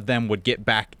one of them would get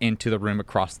back into the room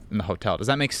across in the hotel. Does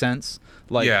that make sense?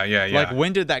 Like, Yeah. Like,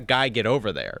 when did that guy get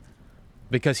over there?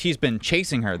 Because he's been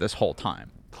chasing her this whole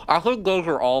time. I think those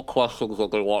are all questions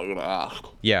that they want you to ask.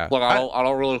 Yeah. Like I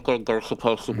don't really think there's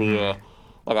supposed to be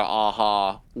like an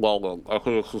aha moment. I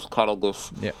think it's just kind of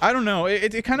this. Yeah, I don't know.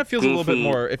 It kind of feels a little bit Goofy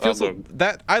more. It feels ending.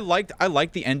 that I liked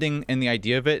the ending and the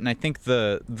idea of it, and I think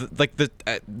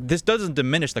this doesn't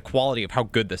diminish the quality of how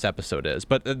good this episode is,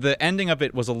 but the ending of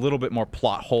it was a little bit more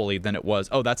plot holy than it was.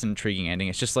 Oh, that's an intriguing ending.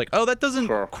 It's just like, oh, that doesn't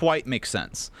Sure. quite make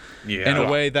sense. Yeah. In a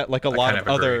way that like a lot kind of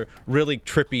of other agree. really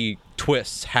trippy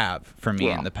twists have for me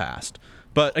Yeah. in the past.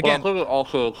 But But I again, think it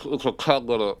also it's a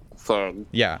 10-minute thing.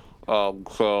 yeah.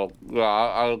 So yeah,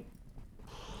 I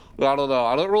don't know.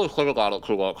 I didn't really think about it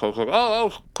too much. I was like, oh, that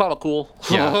was kind of cool.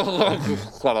 Yeah. I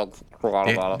just kind of forgot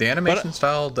about the it. animation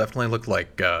style definitely looked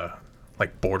like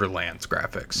Borderlands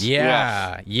graphics.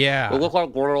 Yeah. It looked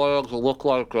like Borderlands. It looked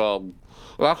like it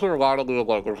actually reminded me of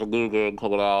like there's a new game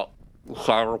coming out,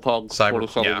 Cyberpunk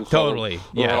 2077. Totally. It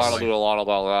Yes. reminded me a lot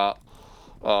about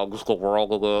that. Just the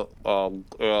world of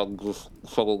it, and just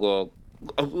some of the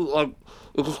like.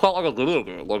 It just felt like a video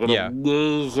game, like an Yeah.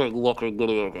 amazing looking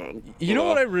video game. You know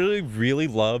what I really, really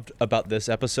loved about this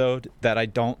episode that I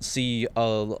don't see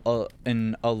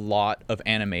in a lot of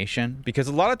animation? Because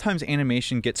a lot of times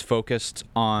animation gets focused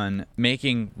on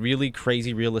making really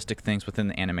crazy realistic things within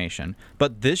the animation.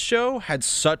 But this show had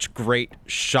such great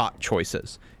shot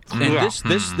choices. And Yeah. this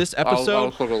I was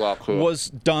episode thinking that too. was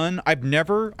done. I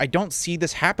don't see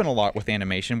this happen a lot with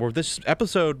animation, where this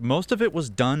episode, most of it was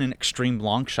done in extreme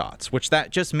long shots, which that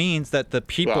just means that the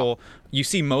people, you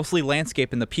see mostly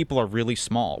landscape and the people are really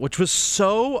small, which was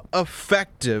so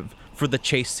effective for the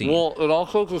chase scene. Well, it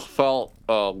also just felt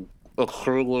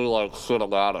extremely like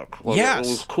cinematic. Like, Yes. it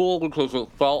was cool because it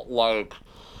felt like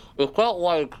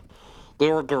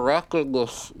they were directing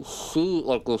this scene,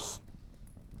 like this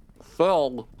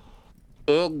film,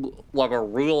 in like a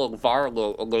real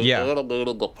environment, and they Yeah.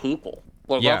 animated the people.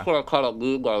 Like Yeah. that's what I kind of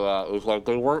mean by that. Is like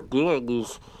they weren't doing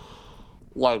these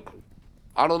like.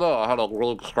 I don't know how to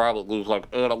really describe it. These like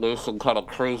animation kind of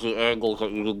crazy angles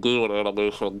that you can do in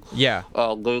animation. Yeah.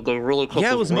 They really took Yeah,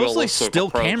 it this was mostly realistic still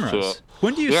approach to cameras. it.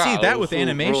 When do you Yeah, see it that was- with it was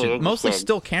animation? really Mostly interesting.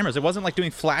 still cameras. It wasn't like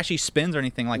doing flashy spins or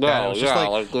anything like that. It No, was just yeah, like,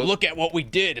 like the- look at what we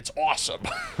did. It's awesome.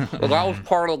 And that was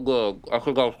part of the. I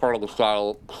think that was part of the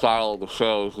style of the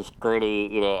show. Is this gritty.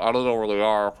 I don't know where they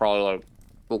are. Probably like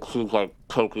it seems like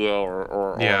Tokyo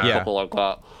or Yeah. something like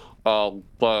that.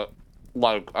 But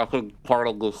like I think part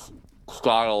of this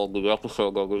style of the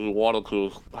episode that you wanted to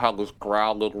is have this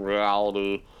grounded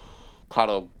reality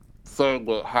kind of thing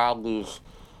that had these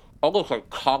almost like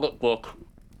comic book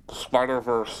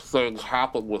Spider-Verse things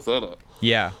happen within it.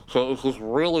 yeah. So it was this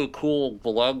really cool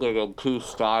blending of two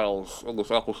styles in this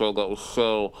episode that was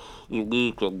so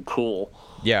unique and cool.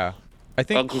 Yeah. I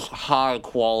think And just high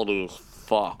quality as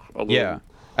fuck. I mean, yeah.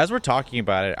 As we're talking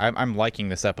about it, I'm liking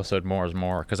this episode more and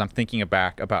more because I'm thinking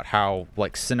back about how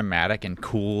like cinematic and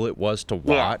cool it was to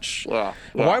watch. yeah.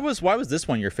 Why was this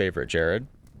one your favorite, Jared?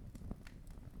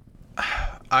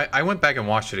 I went back and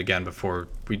watched it again before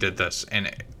we did this,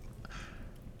 and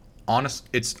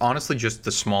it's honestly just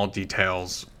the small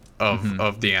details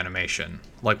of the animation.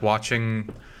 Like watching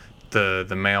the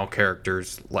male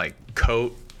character's like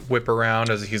coat whip around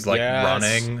as he's like Yes.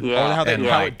 running. Yeah. Or how, And,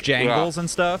 how like, it jangles and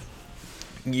stuff.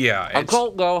 Yeah, I it's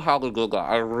don't know how they did that.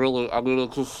 I mean,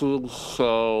 it just seems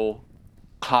so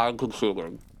time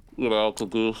consuming, to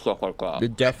do stuff like that.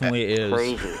 It definitely is.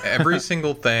 Crazy. every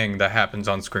single thing that happens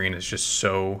on screen is just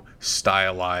so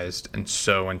stylized and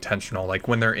so intentional. Like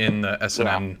when they're in the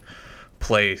S&M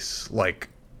place, like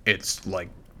it's like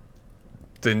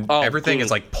everything dude.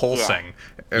 is like pulsing.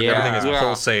 Yeah. Everything is Yeah.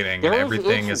 pulsating, and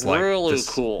everything it's is like really this.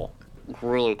 cool.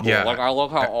 Really cool. Yeah. Like I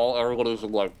love how everybody's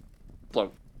in like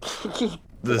just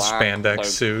The black, spandex like,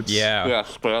 suits. Yeah,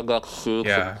 spandex suits.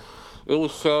 Yeah. And it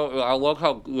was so. I love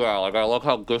how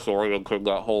disorienting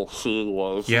that whole scene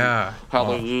was. and Yeah. how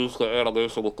Oh. they used the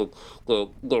animation with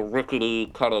the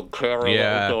rickety kind of camera that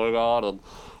Yeah. was going on, and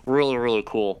really really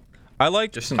cool. I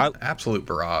liked Just an absolute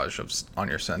barrage on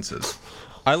your senses.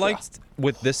 I liked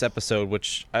with this episode,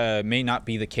 which may not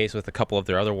be the case with a couple of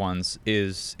their other ones,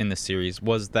 is in the series,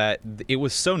 was that it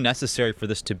was so necessary for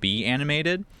this to be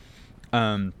animated.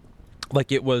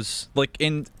 Like it was like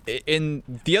in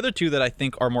the other two that I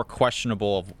think are more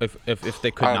questionable if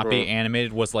they could I not agree. be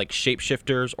animated was like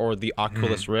Shapeshifters or the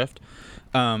Oculus Rift.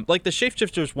 Like the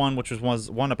Shapeshifters one, which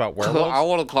was one about werewolves. I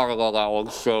want to talk about that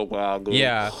one so bad. Dude.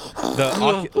 Yeah,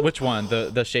 which one? The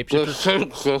The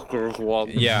Shapeshifters. Shapeshifters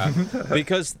one. Yeah,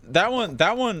 because that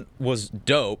one was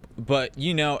dope, but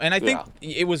and I think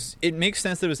it makes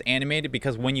sense that it was animated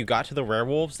because when you got to the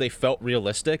werewolves, they felt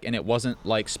realistic and it wasn't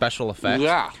like special effects.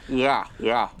 Yeah.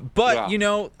 But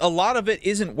yeah. a lot of it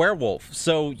isn't werewolf,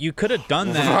 so you could have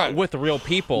done that Right. with real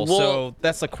people. Well- so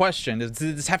that's the question: Does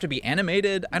this have to be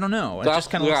animated? I don't know. It That's, just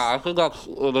kind of I think that's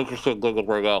an interesting thing to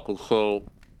bring up. And so,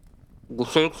 the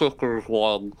Shapeshifters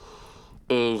one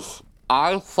is.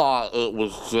 I thought it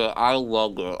was. I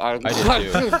loved it. I did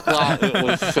too. just thought it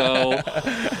was so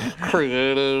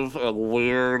creative and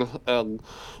weird. And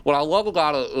what I love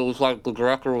about it, it was like the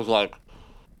director was like,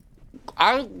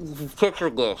 I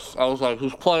pictured this. I was like,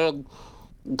 he's playing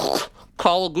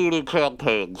Call of Duty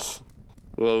campaigns.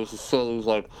 So he's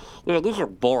like, these are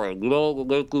boring. You know what would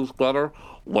make these better?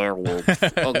 Werewolves.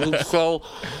 And so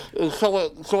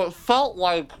it felt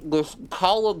like this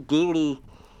Call of Duty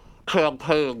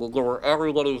campaign where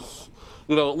everybody's,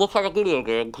 it looks like a video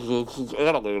game because it's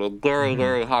animated, very,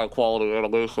 very high quality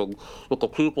animation with the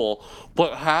people,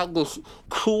 but had this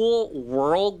cool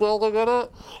world building in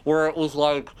it where it was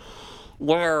like,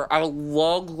 where I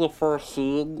loved the first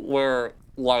scene where,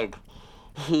 like,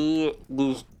 the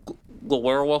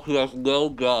werewolf, he has no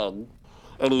gun,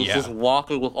 and he's just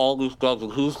walking with all these guns,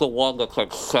 and he's the one that's,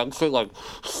 like, sensing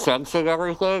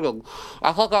everything, and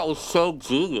I thought that was so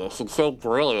genius and so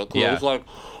brilliant. Yeah. It was like,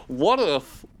 what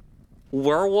if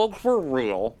werewolves were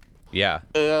real,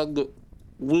 and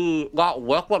we not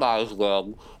weaponize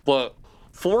them, but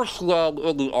force them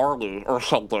in the army or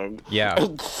something. Yeah.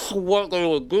 And that's what they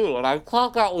would do. And I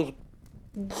thought that was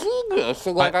genius.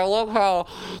 And I love how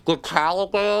the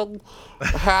Taliban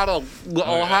had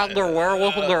their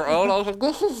werewolf of their own. I was like,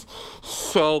 this is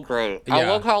so great. I Yeah.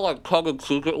 love how like tongue in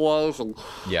cheek it was, and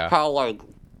how like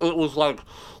it was like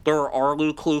there were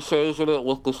army cliches in it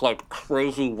with this like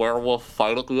crazy werewolf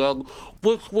fight at the end,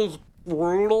 which was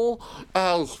brutal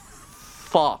as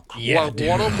fuck. Yeah, like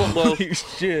one of the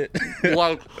most shit.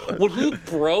 like when he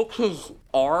broke his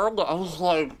arm, I was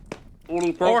like, when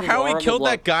he broke Or his how arm, he killed and,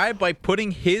 like, that guy by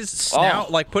putting his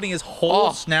snout, like putting his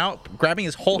whole snout, grabbing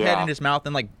his whole head Yeah. in his mouth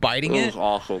and like biting It it. was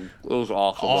awesome. It was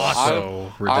awesome.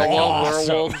 So I love ridiculous.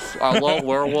 werewolves. I love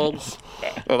werewolves,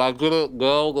 and I didn't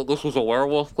know that this was a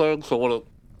werewolf thing. So when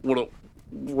it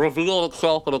revealed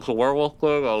itself that it's a werewolf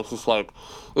thing, I was just like,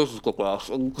 this is the best.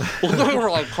 And when they were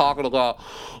like talking about,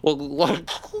 like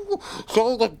some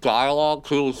of the dialogue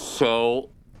too was so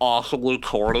awesomely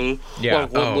corny. Yeah.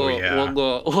 Like when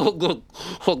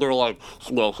they're like,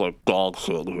 smells like dog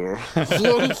shit here.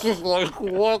 So it's just like,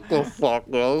 what the fuck,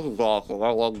 man? This is awesome. I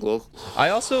love this. I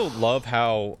also love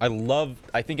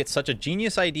I think it's such a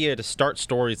genius idea to start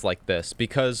stories like this,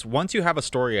 because once you have a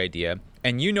story idea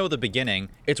and you know the beginning,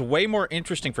 it's way more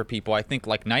interesting for people, I think,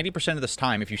 like 90% of this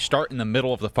time, if you start in the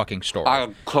middle of the fucking story. I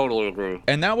totally agree.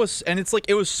 And it's like,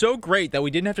 it was so great that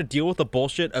we didn't have to deal with the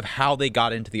bullshit of how they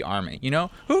got into the army,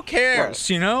 Who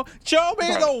cares, Right. Show me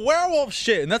the werewolf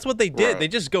shit. And that's what they did. Right. They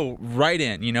just go right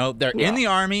in, They're in the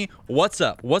army. What's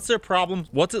up? What's their problems?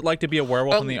 What's it like to be a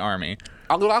werewolf in the army?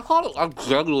 I mean, I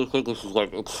genuinely think this is,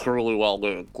 like, extremely well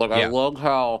made. Like, I Yeah. love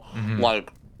how,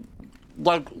 like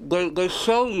they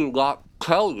show you, not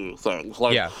tell you things.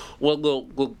 Like, Yeah. when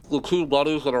the two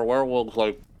buddies that are werewolves,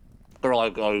 like, they're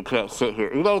like, oh, you can't sit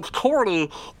here. You know, it's corny,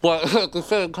 but at the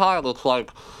same time, it's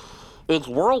like, it's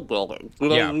world building. You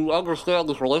know, Yeah. you understand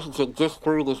this relationship just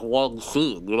through this one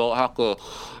scene. You don't have to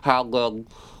have them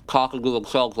talking to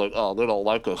themselves like, oh, they don't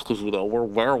like us because, you know, we're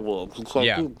werewolves. It's like,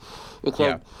 Yeah. it's Yeah.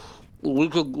 like, we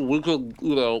could,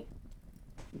 you know,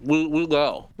 we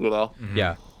know, you know?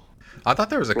 Yeah. I thought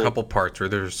there was a couple parts where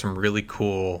there's some really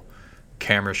cool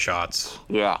camera shots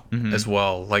Yeah. as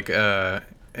well. Like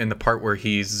in the part where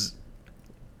he's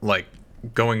like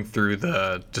going through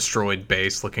the destroyed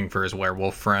base looking for his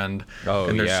werewolf friend. Oh,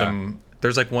 and yeah.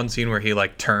 there's like one scene where he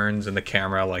like turns and the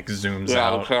camera like zooms Yeah,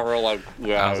 out. the camera, like,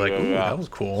 yeah. I was like, yeah, ooh, yeah. that was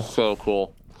cool. So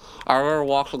cool. I remember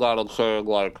watching that and saying,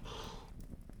 like,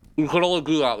 you can only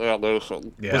do that in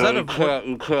animation. Yeah. Was You that know,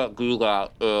 you can't do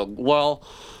that. Well,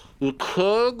 you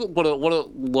could, but it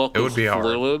wouldn't look It would as be hard.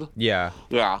 fluid. Yeah.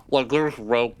 Yeah, like there's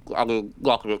I mean,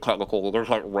 not to get technical, there's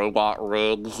like robot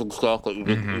rigs and stuff that you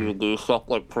can do stuff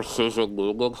like precision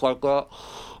movements like that.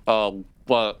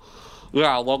 But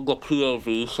yeah, I love the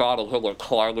POV shot of him like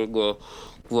climbing the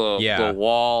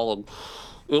wall, and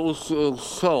it was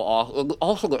so awesome. And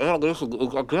also the animation,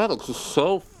 again, it's just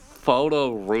so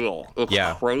photo real. It's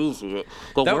Yeah. crazy.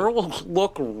 The That- werewolves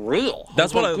look real. That's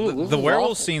It's what like, dude, this the is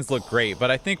werewolf awesome. scenes look great, but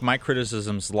I think my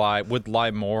criticisms would lie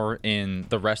more in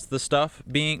the rest of the stuff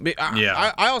being.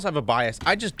 Yeah. I also have a bias.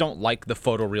 I just don't like the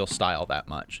photoreal style that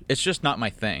much. It's just not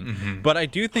my thing. But I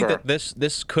do think Sure. that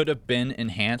this could have been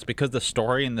enhanced because the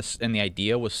story and the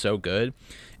idea was so good.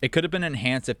 It could have been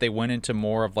enhanced if they went into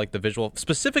more of like the visual.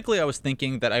 Specifically, I was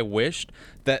thinking that I wished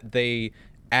that they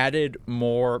added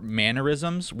more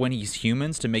mannerisms when he's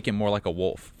humans to make him more like a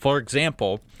wolf. For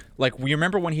example, like you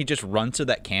remember when he just runs to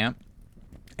that camp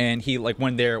and he like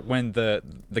when the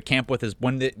camp with his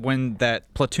when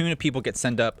that platoon of people get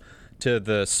sent up to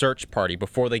the search party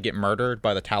before they get murdered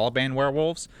by the Taliban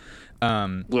werewolves.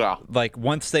 Yeah. Like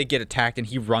once they get attacked and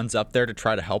he runs up there to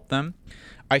try to help them.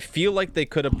 I feel like they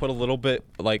could have put a little bit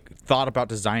like thought about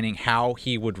designing how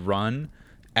he would run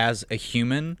as a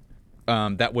human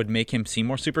that would make him seem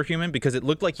more superhuman because it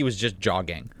looked like he was just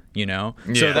jogging, you know?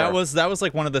 So Yeah. that was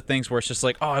like one of the things where it's just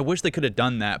like, oh, I wish they could have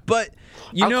done that. But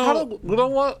you know, you know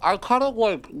what? I kind of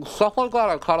like stuff like that.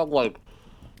 I kind of like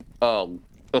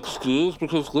excuse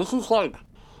because this is like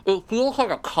it feels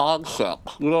like a concept.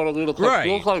 You know what I mean? It's like, Right, It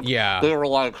feels like yeah. they were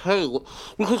like, hey,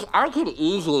 because I could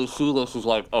easily see this as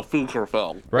like a feature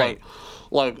film, Right.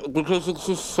 Like because it's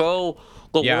just so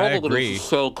the Yeah, I world of it agree. is just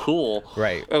so cool,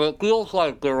 Right. And it feels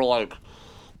like they were like.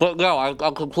 But no, I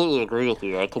completely agree with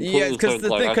you. I completely yeah, because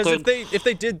think, like, I think, if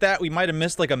they did that, we might have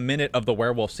missed like a minute of the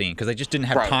werewolf scene because they just didn't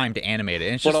have Right. time to animate it.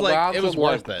 And it's But just like it was imagine,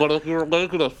 worth like, it. But if you're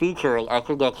making a feature, I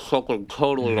think that's something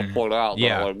totally to point out. That,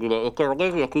 Yeah. like, you know, if they're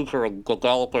making a feature and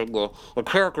developing the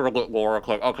character a bit more, it's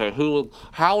like, okay,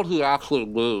 how would he actually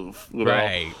move? You know?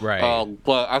 Right.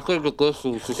 But I think that this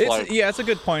is just like. It's a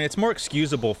good point. It's more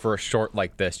excusable for a short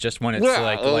like this, just when it's Yeah,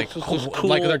 like it's just this like cool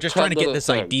they're just trying to get 10-minute this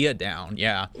thing. idea down.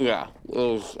 Yeah. Yeah, it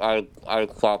was. I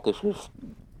thought this was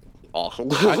awesome.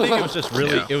 I think it was just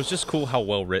really Yeah. it was just cool how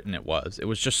well written it was. It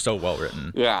was just so well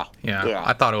written. Yeah. Yeah.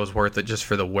 I thought it was worth it just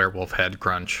for the werewolf head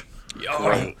crunch.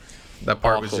 Right. That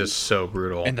part was Awesome. just so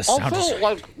brutal. And the sound Also, is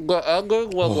like the ending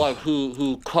when like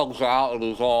he comes out and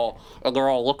they're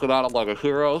all looking at him like a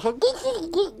hero. It's like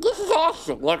this is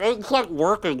awesome. Like it's like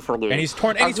working for me. and he's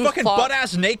torn I and he's just fucking thought- butt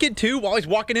ass naked too while he's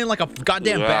walking in like a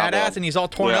goddamn Yeah, badass man. and he's all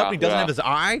torn Yeah, up and he doesn't yeah. have his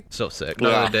eye. So sick.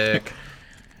 Another Yeah. dick.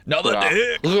 Another Yeah.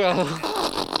 dick.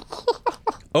 Yeah.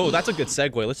 Oh, that's a good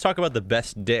segue. Let's talk about the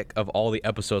best dick of all the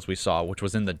episodes we saw, which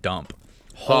was in the dump.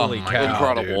 Holy Oh my cow. God,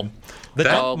 Incredible. dude. The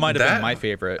That- dump might have that- been my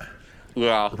favorite.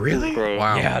 Yeah. Really? It's great.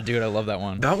 Wow. Yeah, dude, I love that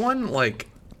one. That one, like,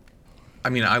 I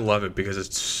mean, I love it because it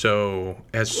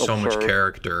has so much Absurd.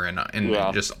 character and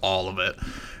Yeah. just all of it.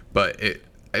 But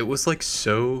it was like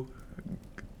so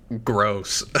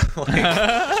gross. Like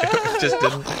it just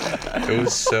didn't. It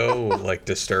was so like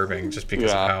disturbing just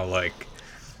because Yeah. of how like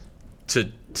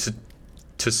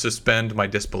to suspend my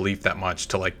disbelief that much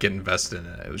to like get invested in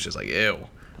it. It was just like ew.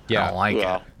 Yeah. I don't like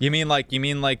Yeah. it. You mean like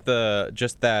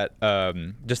just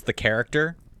the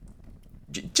character?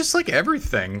 Just like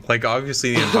everything. Like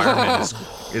obviously the environment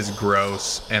is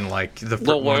gross and like The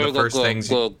one way of the first things.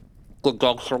 the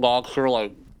dumpster monster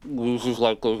like uses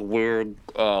like those weird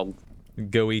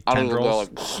Gooey I don't even know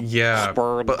tendrils. like Yeah,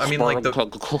 sperm, but I mean, like sperm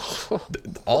tentacles.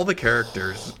 all the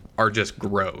characters are just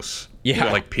gross.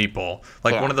 Yeah. like people.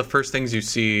 Like Yeah. one of the first things you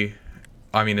see,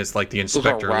 I mean, it's like the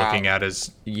inspector rat. looking at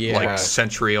his Yeah. like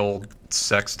century-old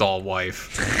sex doll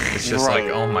wife. It's just Right.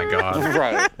 like, oh my god.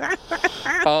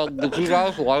 Right. Did you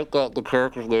guys like that the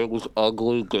character's name was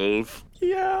Ugly Dave?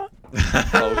 Yeah.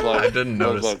 I was like, I didn't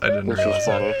was notice. I didn't this is notice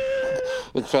that. funny.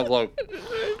 It said like,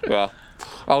 yeah.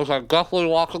 I was like, definitely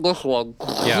watching this one.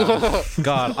 Yeah.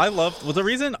 God, I loved. Well, the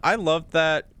reason I loved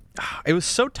that, it was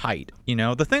so tight. You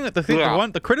know, the Yeah.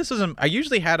 the criticism I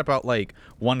usually had about like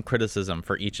one criticism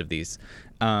for each of these.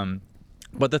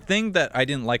 But the thing that I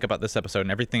didn't like about this episode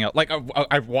and everything else, like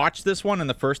I watched this one and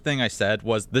the first thing I said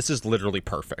was, this is literally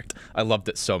perfect. I loved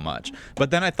it so much.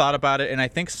 But then I thought about it and I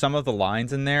think some of the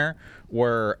lines in there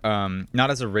were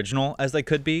not as original as they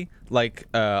could be. Like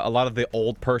a lot of the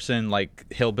old person, like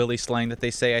hillbilly slang that they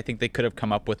say, I think they could have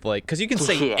come up with, like, because you can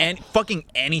say Yeah. fucking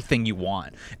anything you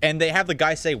want. And they have the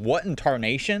guy say, what in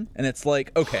tarnation? And it's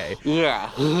like, okay. Yeah.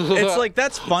 It's like,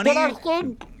 that's funny. But I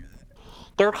think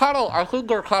they're kind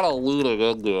of leaning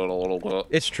into it a little bit.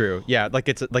 It's true. Yeah, like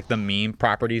it's like the meme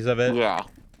properties of it. Yeah.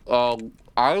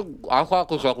 I thought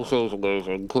this episode was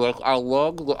amazing because I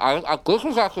love this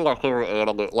was actually my favorite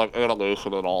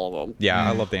animation in all of them. Yeah,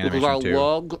 I love the Because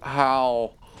animation too.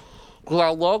 I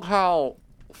love how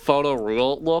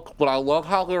photoreal it looked, but I love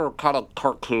how they were kind of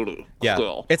cartoony. Yeah,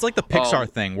 Still. it's like the Pixar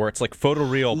thing where it's like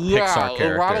photoreal Yeah, Pixar it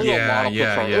reminded me characters. a lot of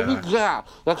Yeah, Pixar. yeah. Yeah,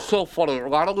 that's so funny. It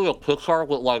reminded me of Pixar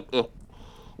with like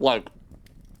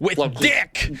With like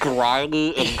dick.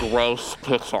 grimy and gross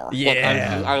Pixar.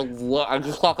 Yeah. I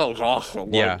just thought that was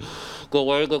awesome. Like, Yeah. the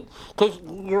way that, because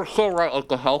you're so right. Like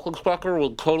the health inspector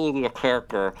would totally be a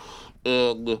character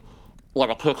in like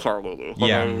a Pixar movie. Like,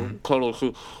 Yeah. I totally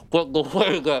see. But the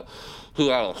way that he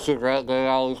had a cigarette going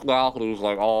out of his mouth and he was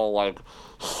like all like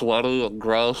sweaty and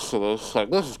gross, and it's like,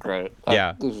 this is great.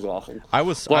 Yeah. This is awesome. I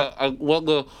was. But when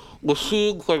the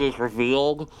machine thing is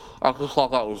revealed, I just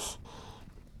thought that was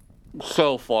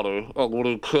so funny. And when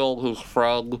he killed his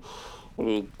friend, when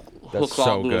he That's hooks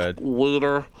so onto good. his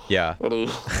wiener, Yeah. and he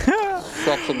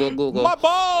sucks it into the... My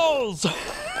balls.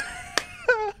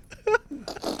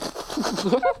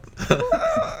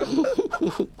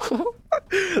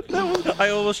 I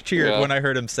almost cheered Yeah. when I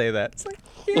heard him say that. It's like,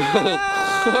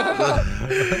 yeah,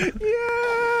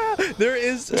 yeah. There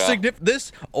is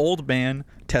this old man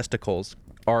testicles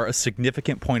are a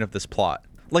significant point of this plot.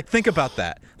 Like, think about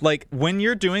that. Like, when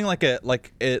you're doing like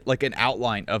an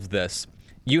outline of this,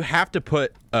 you have to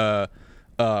put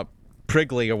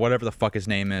Prigley or whatever the fuck his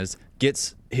name is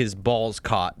gets his balls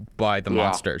caught by the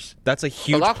monsters. That's a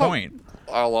huge point.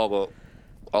 I love it.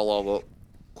 I love it.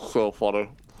 So funny.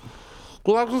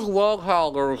 But I just love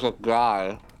how there was a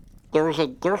guy. There's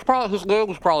probably, his name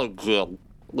was probably Jim.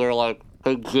 They're like,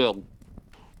 hey Jim,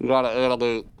 you gotta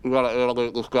animate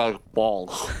this guy's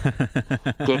balls.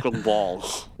 Dick and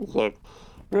balls. It's like,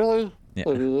 really? Yeah.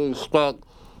 Like, he spent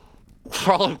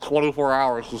probably 24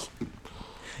 hours just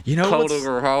You know coding what's,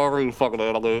 or however you fucking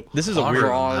animate. this is a Longer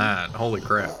weird. than that. Holy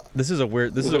crap. This is a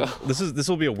weird. This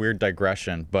will be a weird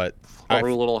digression, but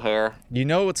Every little hair. you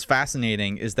know what's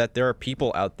fascinating is that there are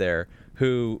people out there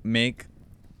who make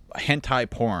hentai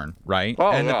porn, right?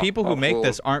 Oh, and the yeah, people who make absolutely.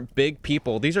 this aren't big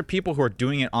people. These are people who are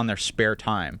doing it on their spare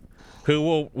time.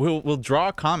 Who will draw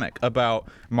a comic about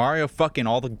Mario fucking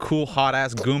all the cool hot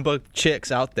ass Goomba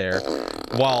chicks out there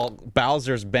while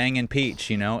Bowser's banging Peach,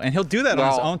 you know? And he'll do that on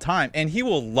his Now- own time and he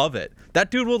will love it.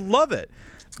 That dude will love it.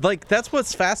 Like, that's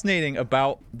what's fascinating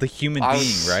about the human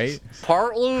being, right?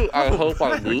 Partly, I hope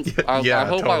I meet. I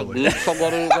hope totally. I meet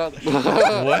somebody that.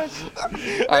 What?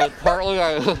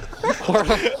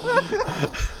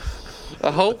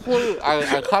 Hopefully,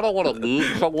 I kind of want to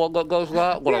meet someone that does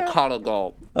that, but I kind of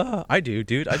don't. I do,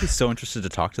 dude. I'd be so interested to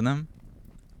talk to them.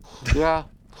 Yeah,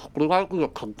 but it might be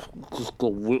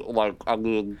I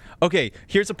mean, Okay,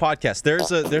 here's a podcast.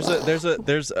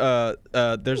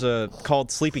 There's a called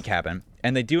Sleepy Cabin,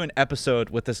 and they do an episode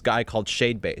with this guy called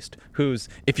Shade Based, who's,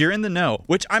 if you're in the know,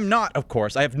 which I'm not, of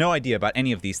course, I have no idea about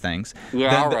any of these things. Yeah,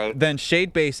 then, all right. Then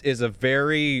Shade Based is a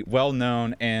very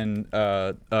well-known and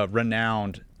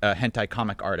renowned hentai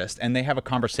comic artist, and they have a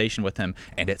conversation with him,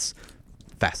 and it's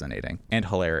fascinating and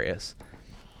hilarious.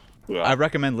 yeah, I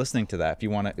recommend listening to that if you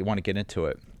want to get into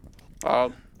it.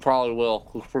 I probably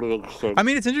will. It's pretty interesting. I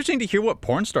mean, it's interesting to hear what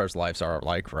porn stars' lives are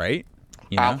like, right?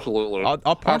 You know? Absolutely. I'll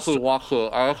I post. actually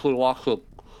watched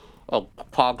a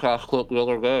podcast clip the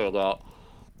other day about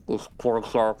this porn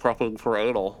star prepping for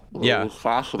anal. Yeah. It was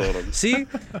fascinating. See,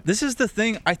 this is the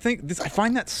thing. I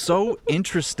find that so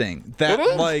interesting. That It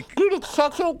is. like Dude, it's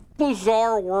such a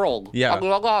bizarre world. Yeah. I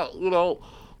mean, I'm not,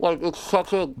 like, it's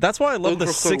such a... that's why I love the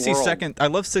interesting 60 world. second. I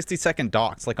love 60-second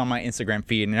docs like on my Instagram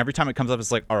feed, and every time it comes up,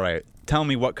 it's like, all right, tell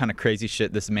me what kind of crazy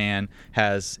shit this man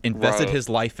has invested Right. his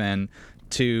life in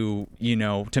to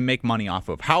to make money off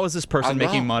of. How is this person I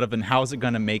making know. money of, and how is it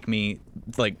gonna make me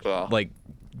like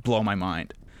blow my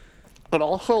mind? And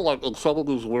also, like, in some of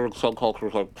these weird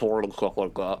subcultures, like porn and stuff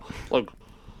like that, like,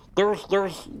 there's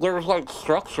like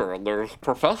structure and there's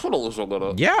professionalism in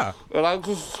it. Yeah. And I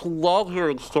just love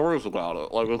hearing stories about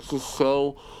it. Like, it's just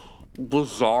so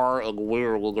bizarre and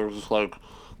weird when they're just like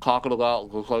talking about,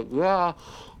 it's like, yeah,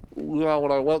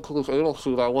 when I went to this anal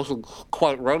suit, I wasn't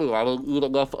quite ready. I didn't eat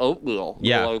enough oatmeal.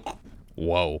 Yeah. You're like,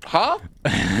 Whoa. huh?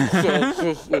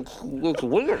 So it's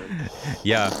weird.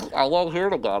 Yeah. I love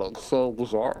hearing about it. It's so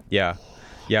bizarre. Yeah.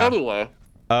 Yeah. Anyway.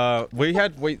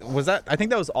 Was that? I think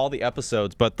that was all the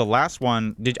episodes, but the last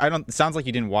one. It sounds like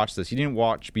you didn't watch this. You didn't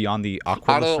watch Beyond the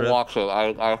Aquila I didn't Strip? watch it.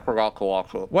 I forgot to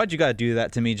watch it. Why'd you gotta do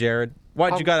that to me, Jared?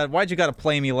 Why'd you gotta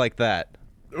play me like that?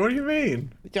 What do you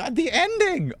mean? God, the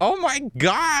ending. Oh my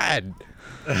God.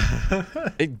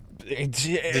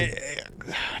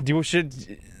 You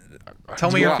should.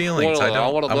 Tell me your feelings. I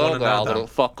want to know now that them. it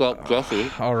fucked up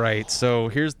Jesse. All right. So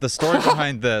here's the story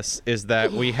behind this: is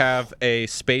that we have a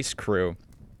space crew,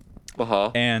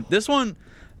 and this one,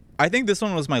 I think this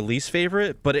one was my least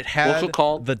favorite, but it had What's it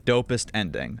called? the dopest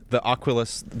ending. The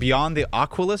Aquilus, Beyond the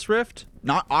Aquilus Rift,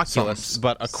 not Oculus,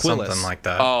 but Aquilus. Something like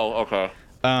that. Oh, okay.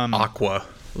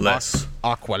 Aqualess.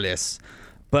 Aquilus.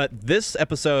 But this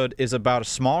episode is about a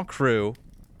small crew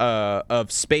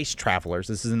of space travelers.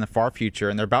 This is in the far future,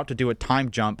 and they're about to do a time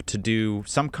jump to do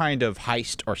some kind of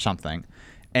heist or something.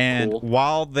 And Cool.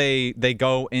 while they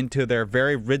go into their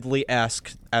very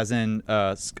Ridley-esque, as in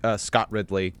Scott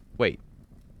Ridley. Wait,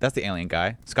 that's the alien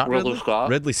guy. Scott Ridley Ridley? Scott?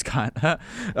 Ridley Scott.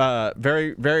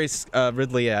 Very, very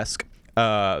Ridley-esque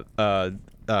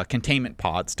containment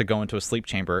pods to go into a sleep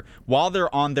chamber. While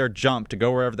they're on their jump to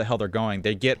go wherever the hell they're going,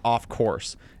 they get off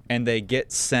course, and they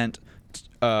get sent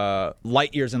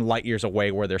light years and light years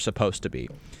away where they're supposed to be.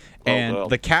 And wow.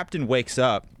 the captain wakes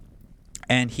up,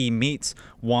 and he meets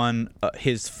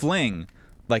his fling,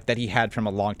 like that he had from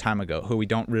a long time ago, who we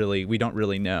don't really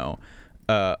know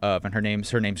of, and her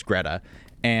name's Greta,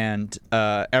 and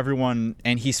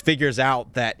he figures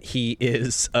out that he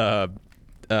is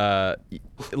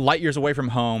light years away from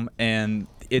home, and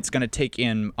it's going to take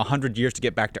him 100 years to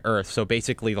get back to Earth. So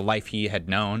basically, the life he had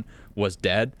known was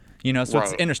dead. So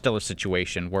it's an interstellar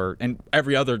situation where, and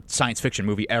every other science fiction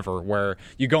movie ever, where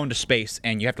you go into space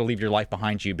and you have to leave your life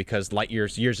behind you because light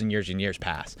years and years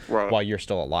pass while you're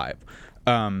still alive.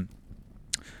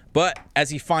 But as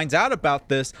he finds out about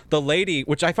this, the lady,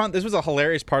 which I found this was a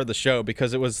hilarious part of the show,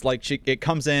 because it was like it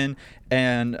comes in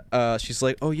and she's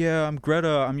like, "Oh yeah, I'm Greta.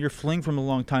 I'm your fling from a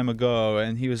long time ago."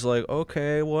 And he was like,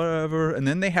 "Okay, whatever." And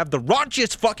then they have the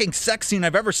raunchiest fucking sex scene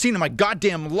I've ever seen in my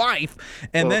goddamn life.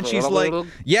 And then she's animated? like,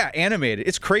 "Yeah, animated.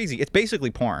 It's crazy. It's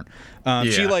basically porn." Yeah.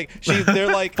 They're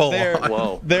like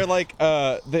Whoa. they're like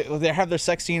they have their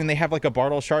sex scene, and they have like a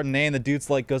Bartle Chardonnay, and the dude's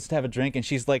like goes to have a drink, and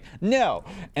she's like, "No,"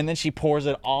 and then she pours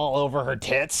it all over her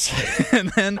tits,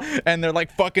 and they're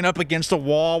like fucking up against a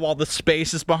wall while the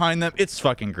space is behind them. It's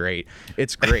fucking great.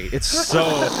 It's great. It's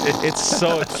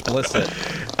so explicit.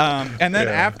 And then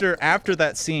after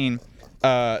that scene,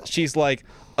 she's like,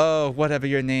 "Oh, whatever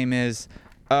your name is,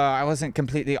 I wasn't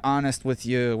completely honest with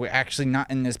you. We're actually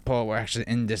not in this port. We're actually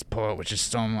in this port, which is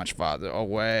so much farther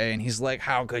away." And he's like,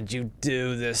 "How could you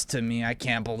do this to me? I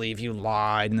can't believe you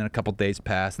lied." And then a couple days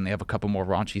pass, and they have a couple more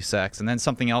raunchy sex. And then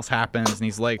something else happens, and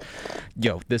he's like,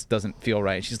 "Yo, this doesn't feel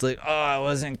right." She's like, "Oh, I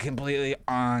wasn't completely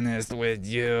honest with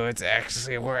you.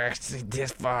 We're actually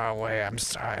this far away. I'm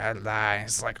sorry, I lied."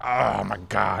 It's like, oh my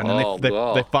God. And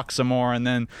then they fuck some more, and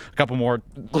then a couple more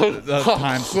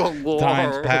times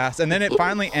pass. And then it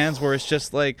finally ends where it's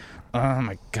just like, oh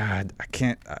my God,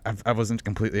 I wasn't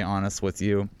completely honest with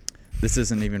you. This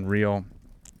isn't even real.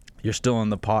 You're still in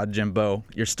the pod, Jimbo.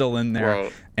 You're still in there.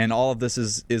 Right. And all of this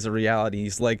is a reality.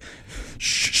 He's like,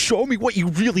 show me what you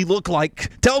really look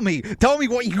like. Tell me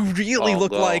what you really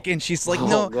look like. And she's like,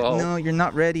 no, you're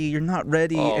not ready. You're not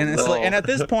ready. And it's like, and at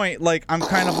this point, like, I'm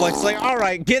kind of like, all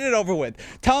right, get it over with.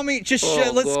 Tell me,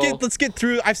 let's get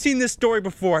through. I've seen this story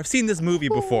before. I've seen this movie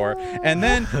before. And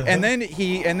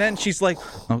then she's like,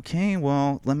 okay,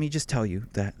 well, let me just tell you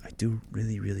that I do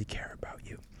really, really care about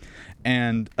you.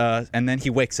 And then he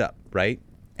wakes up, right?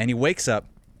 And he wakes up,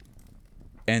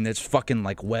 and there's fucking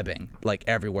like webbing like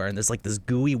everywhere, and there's like this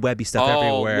gooey webby stuff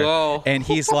everywhere. No. And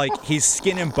he's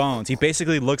skin and bones. He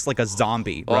basically looks like a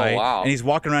zombie, right? Wow. And he's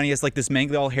walking around. He has like this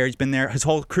mangly old hair. He's been there. His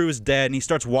whole crew is dead, and he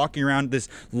starts walking around this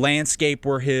landscape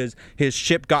where his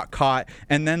ship got caught.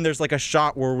 And then there's like a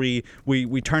shot where we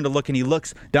turn to look, and he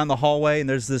looks down the hallway, and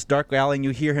there's this dark alley, and you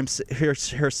hear her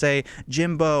say,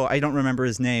 "Jimbo." I don't remember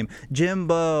his name.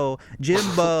 Jimbo.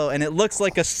 And it looks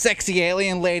like a sexy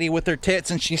alien lady with her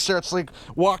tits, and she starts like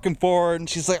walking forward, and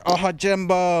she's like, "Oh,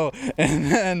 Jimbo,"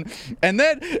 and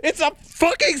then it's a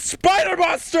fucking spider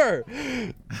monster.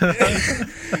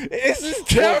 It's this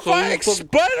terrifying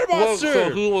spider monster.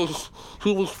 So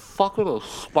he was fucking a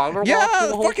spider monster. Yeah, the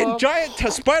the whole fucking time? giant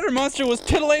spider monster was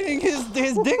titillating his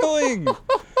dingling.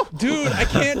 Dude, I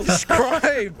can't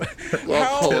describe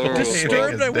how hilarious.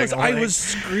 disturbed I was. I Dingling. was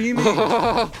screaming.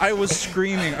 I was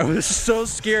screaming. I was so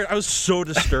scared. I was so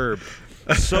disturbed.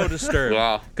 So disturbed.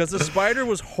 Yeah. Because the spider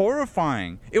was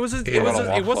horrifying. It wasn't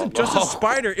just a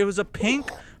spider. It was a pink,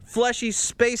 fleshy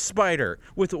space spider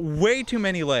with way too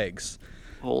many legs.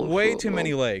 Holy Way shit, too man.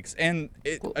 many legs. And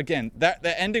again,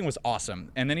 the ending was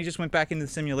awesome. And then he just went back into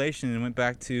the simulation and went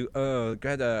back to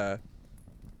God.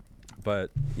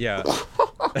 But yeah.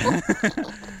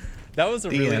 That was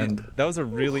end. a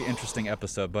really interesting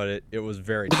episode, but it was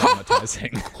very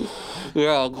traumatizing.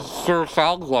 Yeah, sure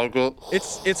sounds like it.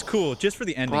 It's cool. Just for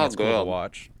the ending, God it's cool to damn.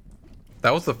 watch.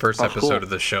 That was the first That's episode cool. of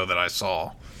the show that I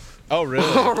saw. Oh really?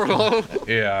 Really?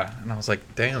 Yeah, and I was like,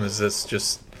 damn, is this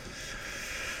just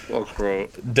That's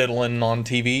great. diddling on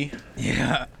TV?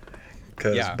 Yeah.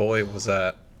 Because Yeah. boy, was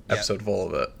that episode full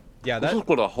of it. Yeah, This that has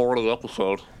been a horny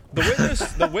episode.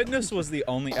 The Witness was the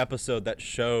only episode that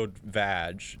showed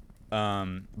Vag.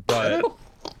 But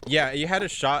yeah, you had a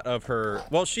shot of her.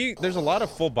 Well, there's a lot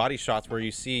of full body shots where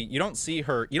you don't see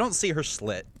her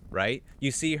slit, right?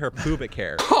 You see her pubic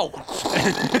hair. Oh,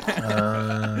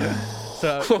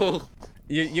 So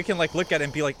you can like look at it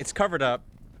and be like, it's covered up,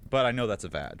 but I know that's a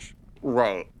vag.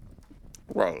 right.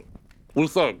 We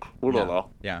think. We don't know.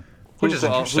 Yeah. Which is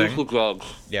interesting. Who's the judge?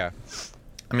 Yeah.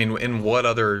 I mean, in what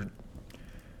other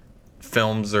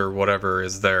films or whatever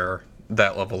is there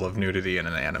that level of nudity in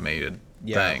an animated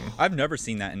thing? I've never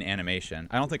seen that in animation.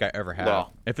 I don't think I ever have. No.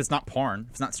 If it's not porn,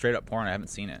 if it's not straight up porn, I haven't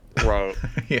seen it. Right.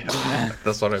 Yeah,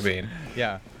 that's what I mean.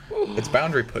 Yeah. It's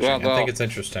boundary pushing. Yeah, I no. think it's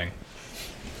interesting.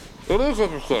 It is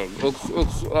interesting.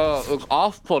 It's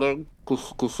off-putting to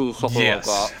see something Yes,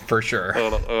 like for sure.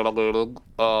 that animated.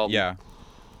 Yeah.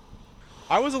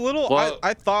 I was a little. Well-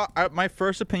 I thought my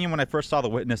first opinion when I first saw The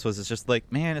Witness was it's just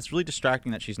like, man, it's really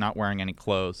distracting that she's not wearing any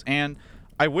clothes, and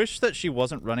I wish that she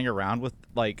wasn't running around with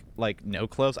like no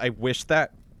clothes. I wish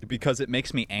that because it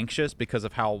makes me anxious because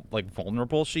of how like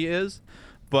vulnerable she is.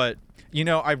 But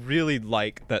I really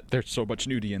like that there's so much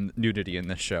nudity in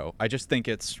this show. I just think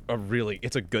it's a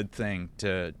good thing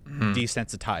to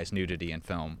desensitize nudity in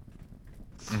film.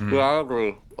 Yeah, I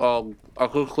agree. I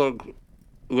just think,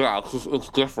 yeah, it's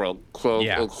different. So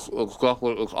Yeah. it's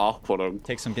definitely off-putting.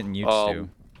 Takes some getting used to.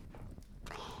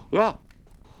 Yeah.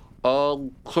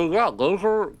 So yeah, those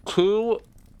are two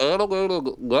animated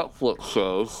Netflix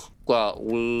shows that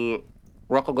we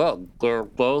recommend. They're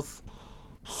both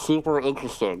super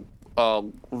interesting.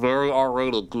 Very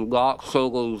R-rated. Do not show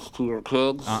those to your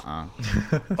kids.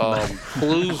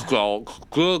 Please don't.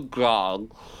 Good God.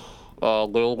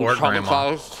 They'll be Or grandma.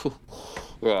 traumatized.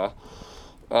 Yeah.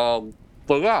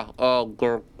 But yeah,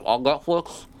 they're on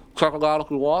Netflix. Check them out if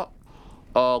you want.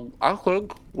 I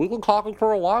think we've been talking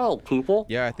for a while, people.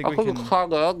 Yeah, I think we it's can- time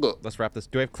to end it. Let's wrap this.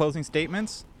 Do we have closing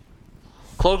statements?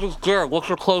 Closing Jared, what's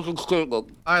your closing statement?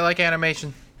 I like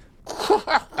animation.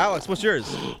 Alex, what's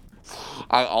yours?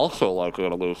 I also like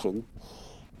animation.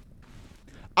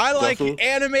 I like Jesse?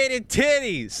 animated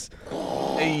titties,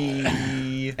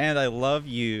 Hey. and I love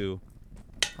you.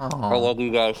 I love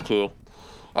you guys too.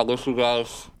 I miss you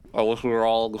guys. I wish we were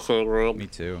all in the same room. Me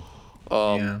too.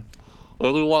 Yeah.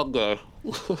 Maybe one day.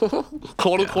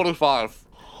 2025.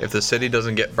 If the city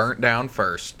doesn't get burnt down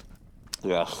first.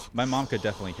 Yes. My mom could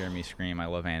definitely hear me scream, I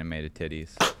love animated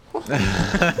titties.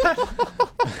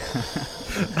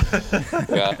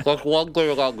 Yeah. That's one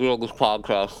thing about doing this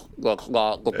podcast that's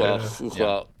not the best is Yeah.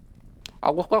 that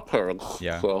I'm with my parents.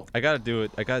 Yeah. So, I gotta do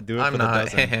it. I gotta do it I'm for the not.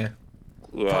 dozen.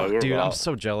 yeah, Fuck, you're dude, I'm not.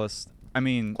 so jealous. I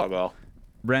mean, I know.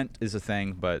 rent is a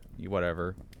thing, but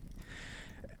whatever.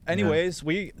 Anyways,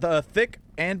 the Thick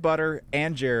and Butter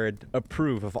and Jared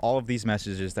approve of all of these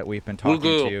messages that we've been talking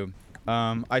do. to you.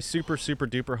 I super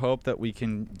duper hope that we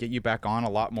can get you back on a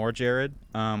lot more, Jared.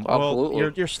 Well,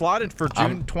 Absolutely. you're slotted for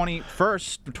June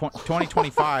 21st,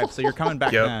 2025, so you're coming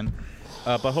back Yep. then.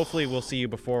 But hopefully we'll see you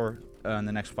before in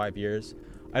the next 5 years.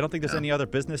 I don't think there's any other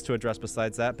business to address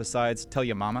besides that. Besides, tell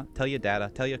your mama, tell your dada,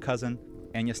 tell your cousin,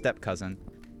 and your step cousin,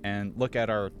 and look at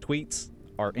our tweets,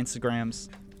 our Instagrams,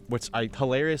 which I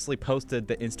hilariously posted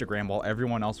the Instagram while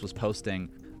everyone else was posting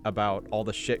about all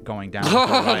the shit going down with the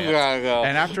riots. Yeah, I know.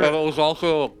 And after it was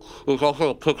also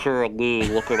a picture of me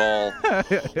looking all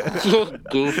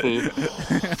goofy.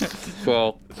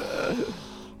 So,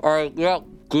 all right, yeah.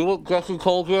 Do what Jesse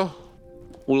told you.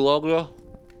 We love you.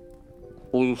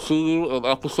 we'll see you in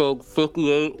episode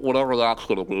 58, whatever that's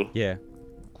gonna be. Yeah.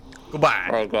 Goodbye.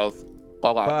 All right, guys.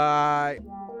 Bye-bye. Bye.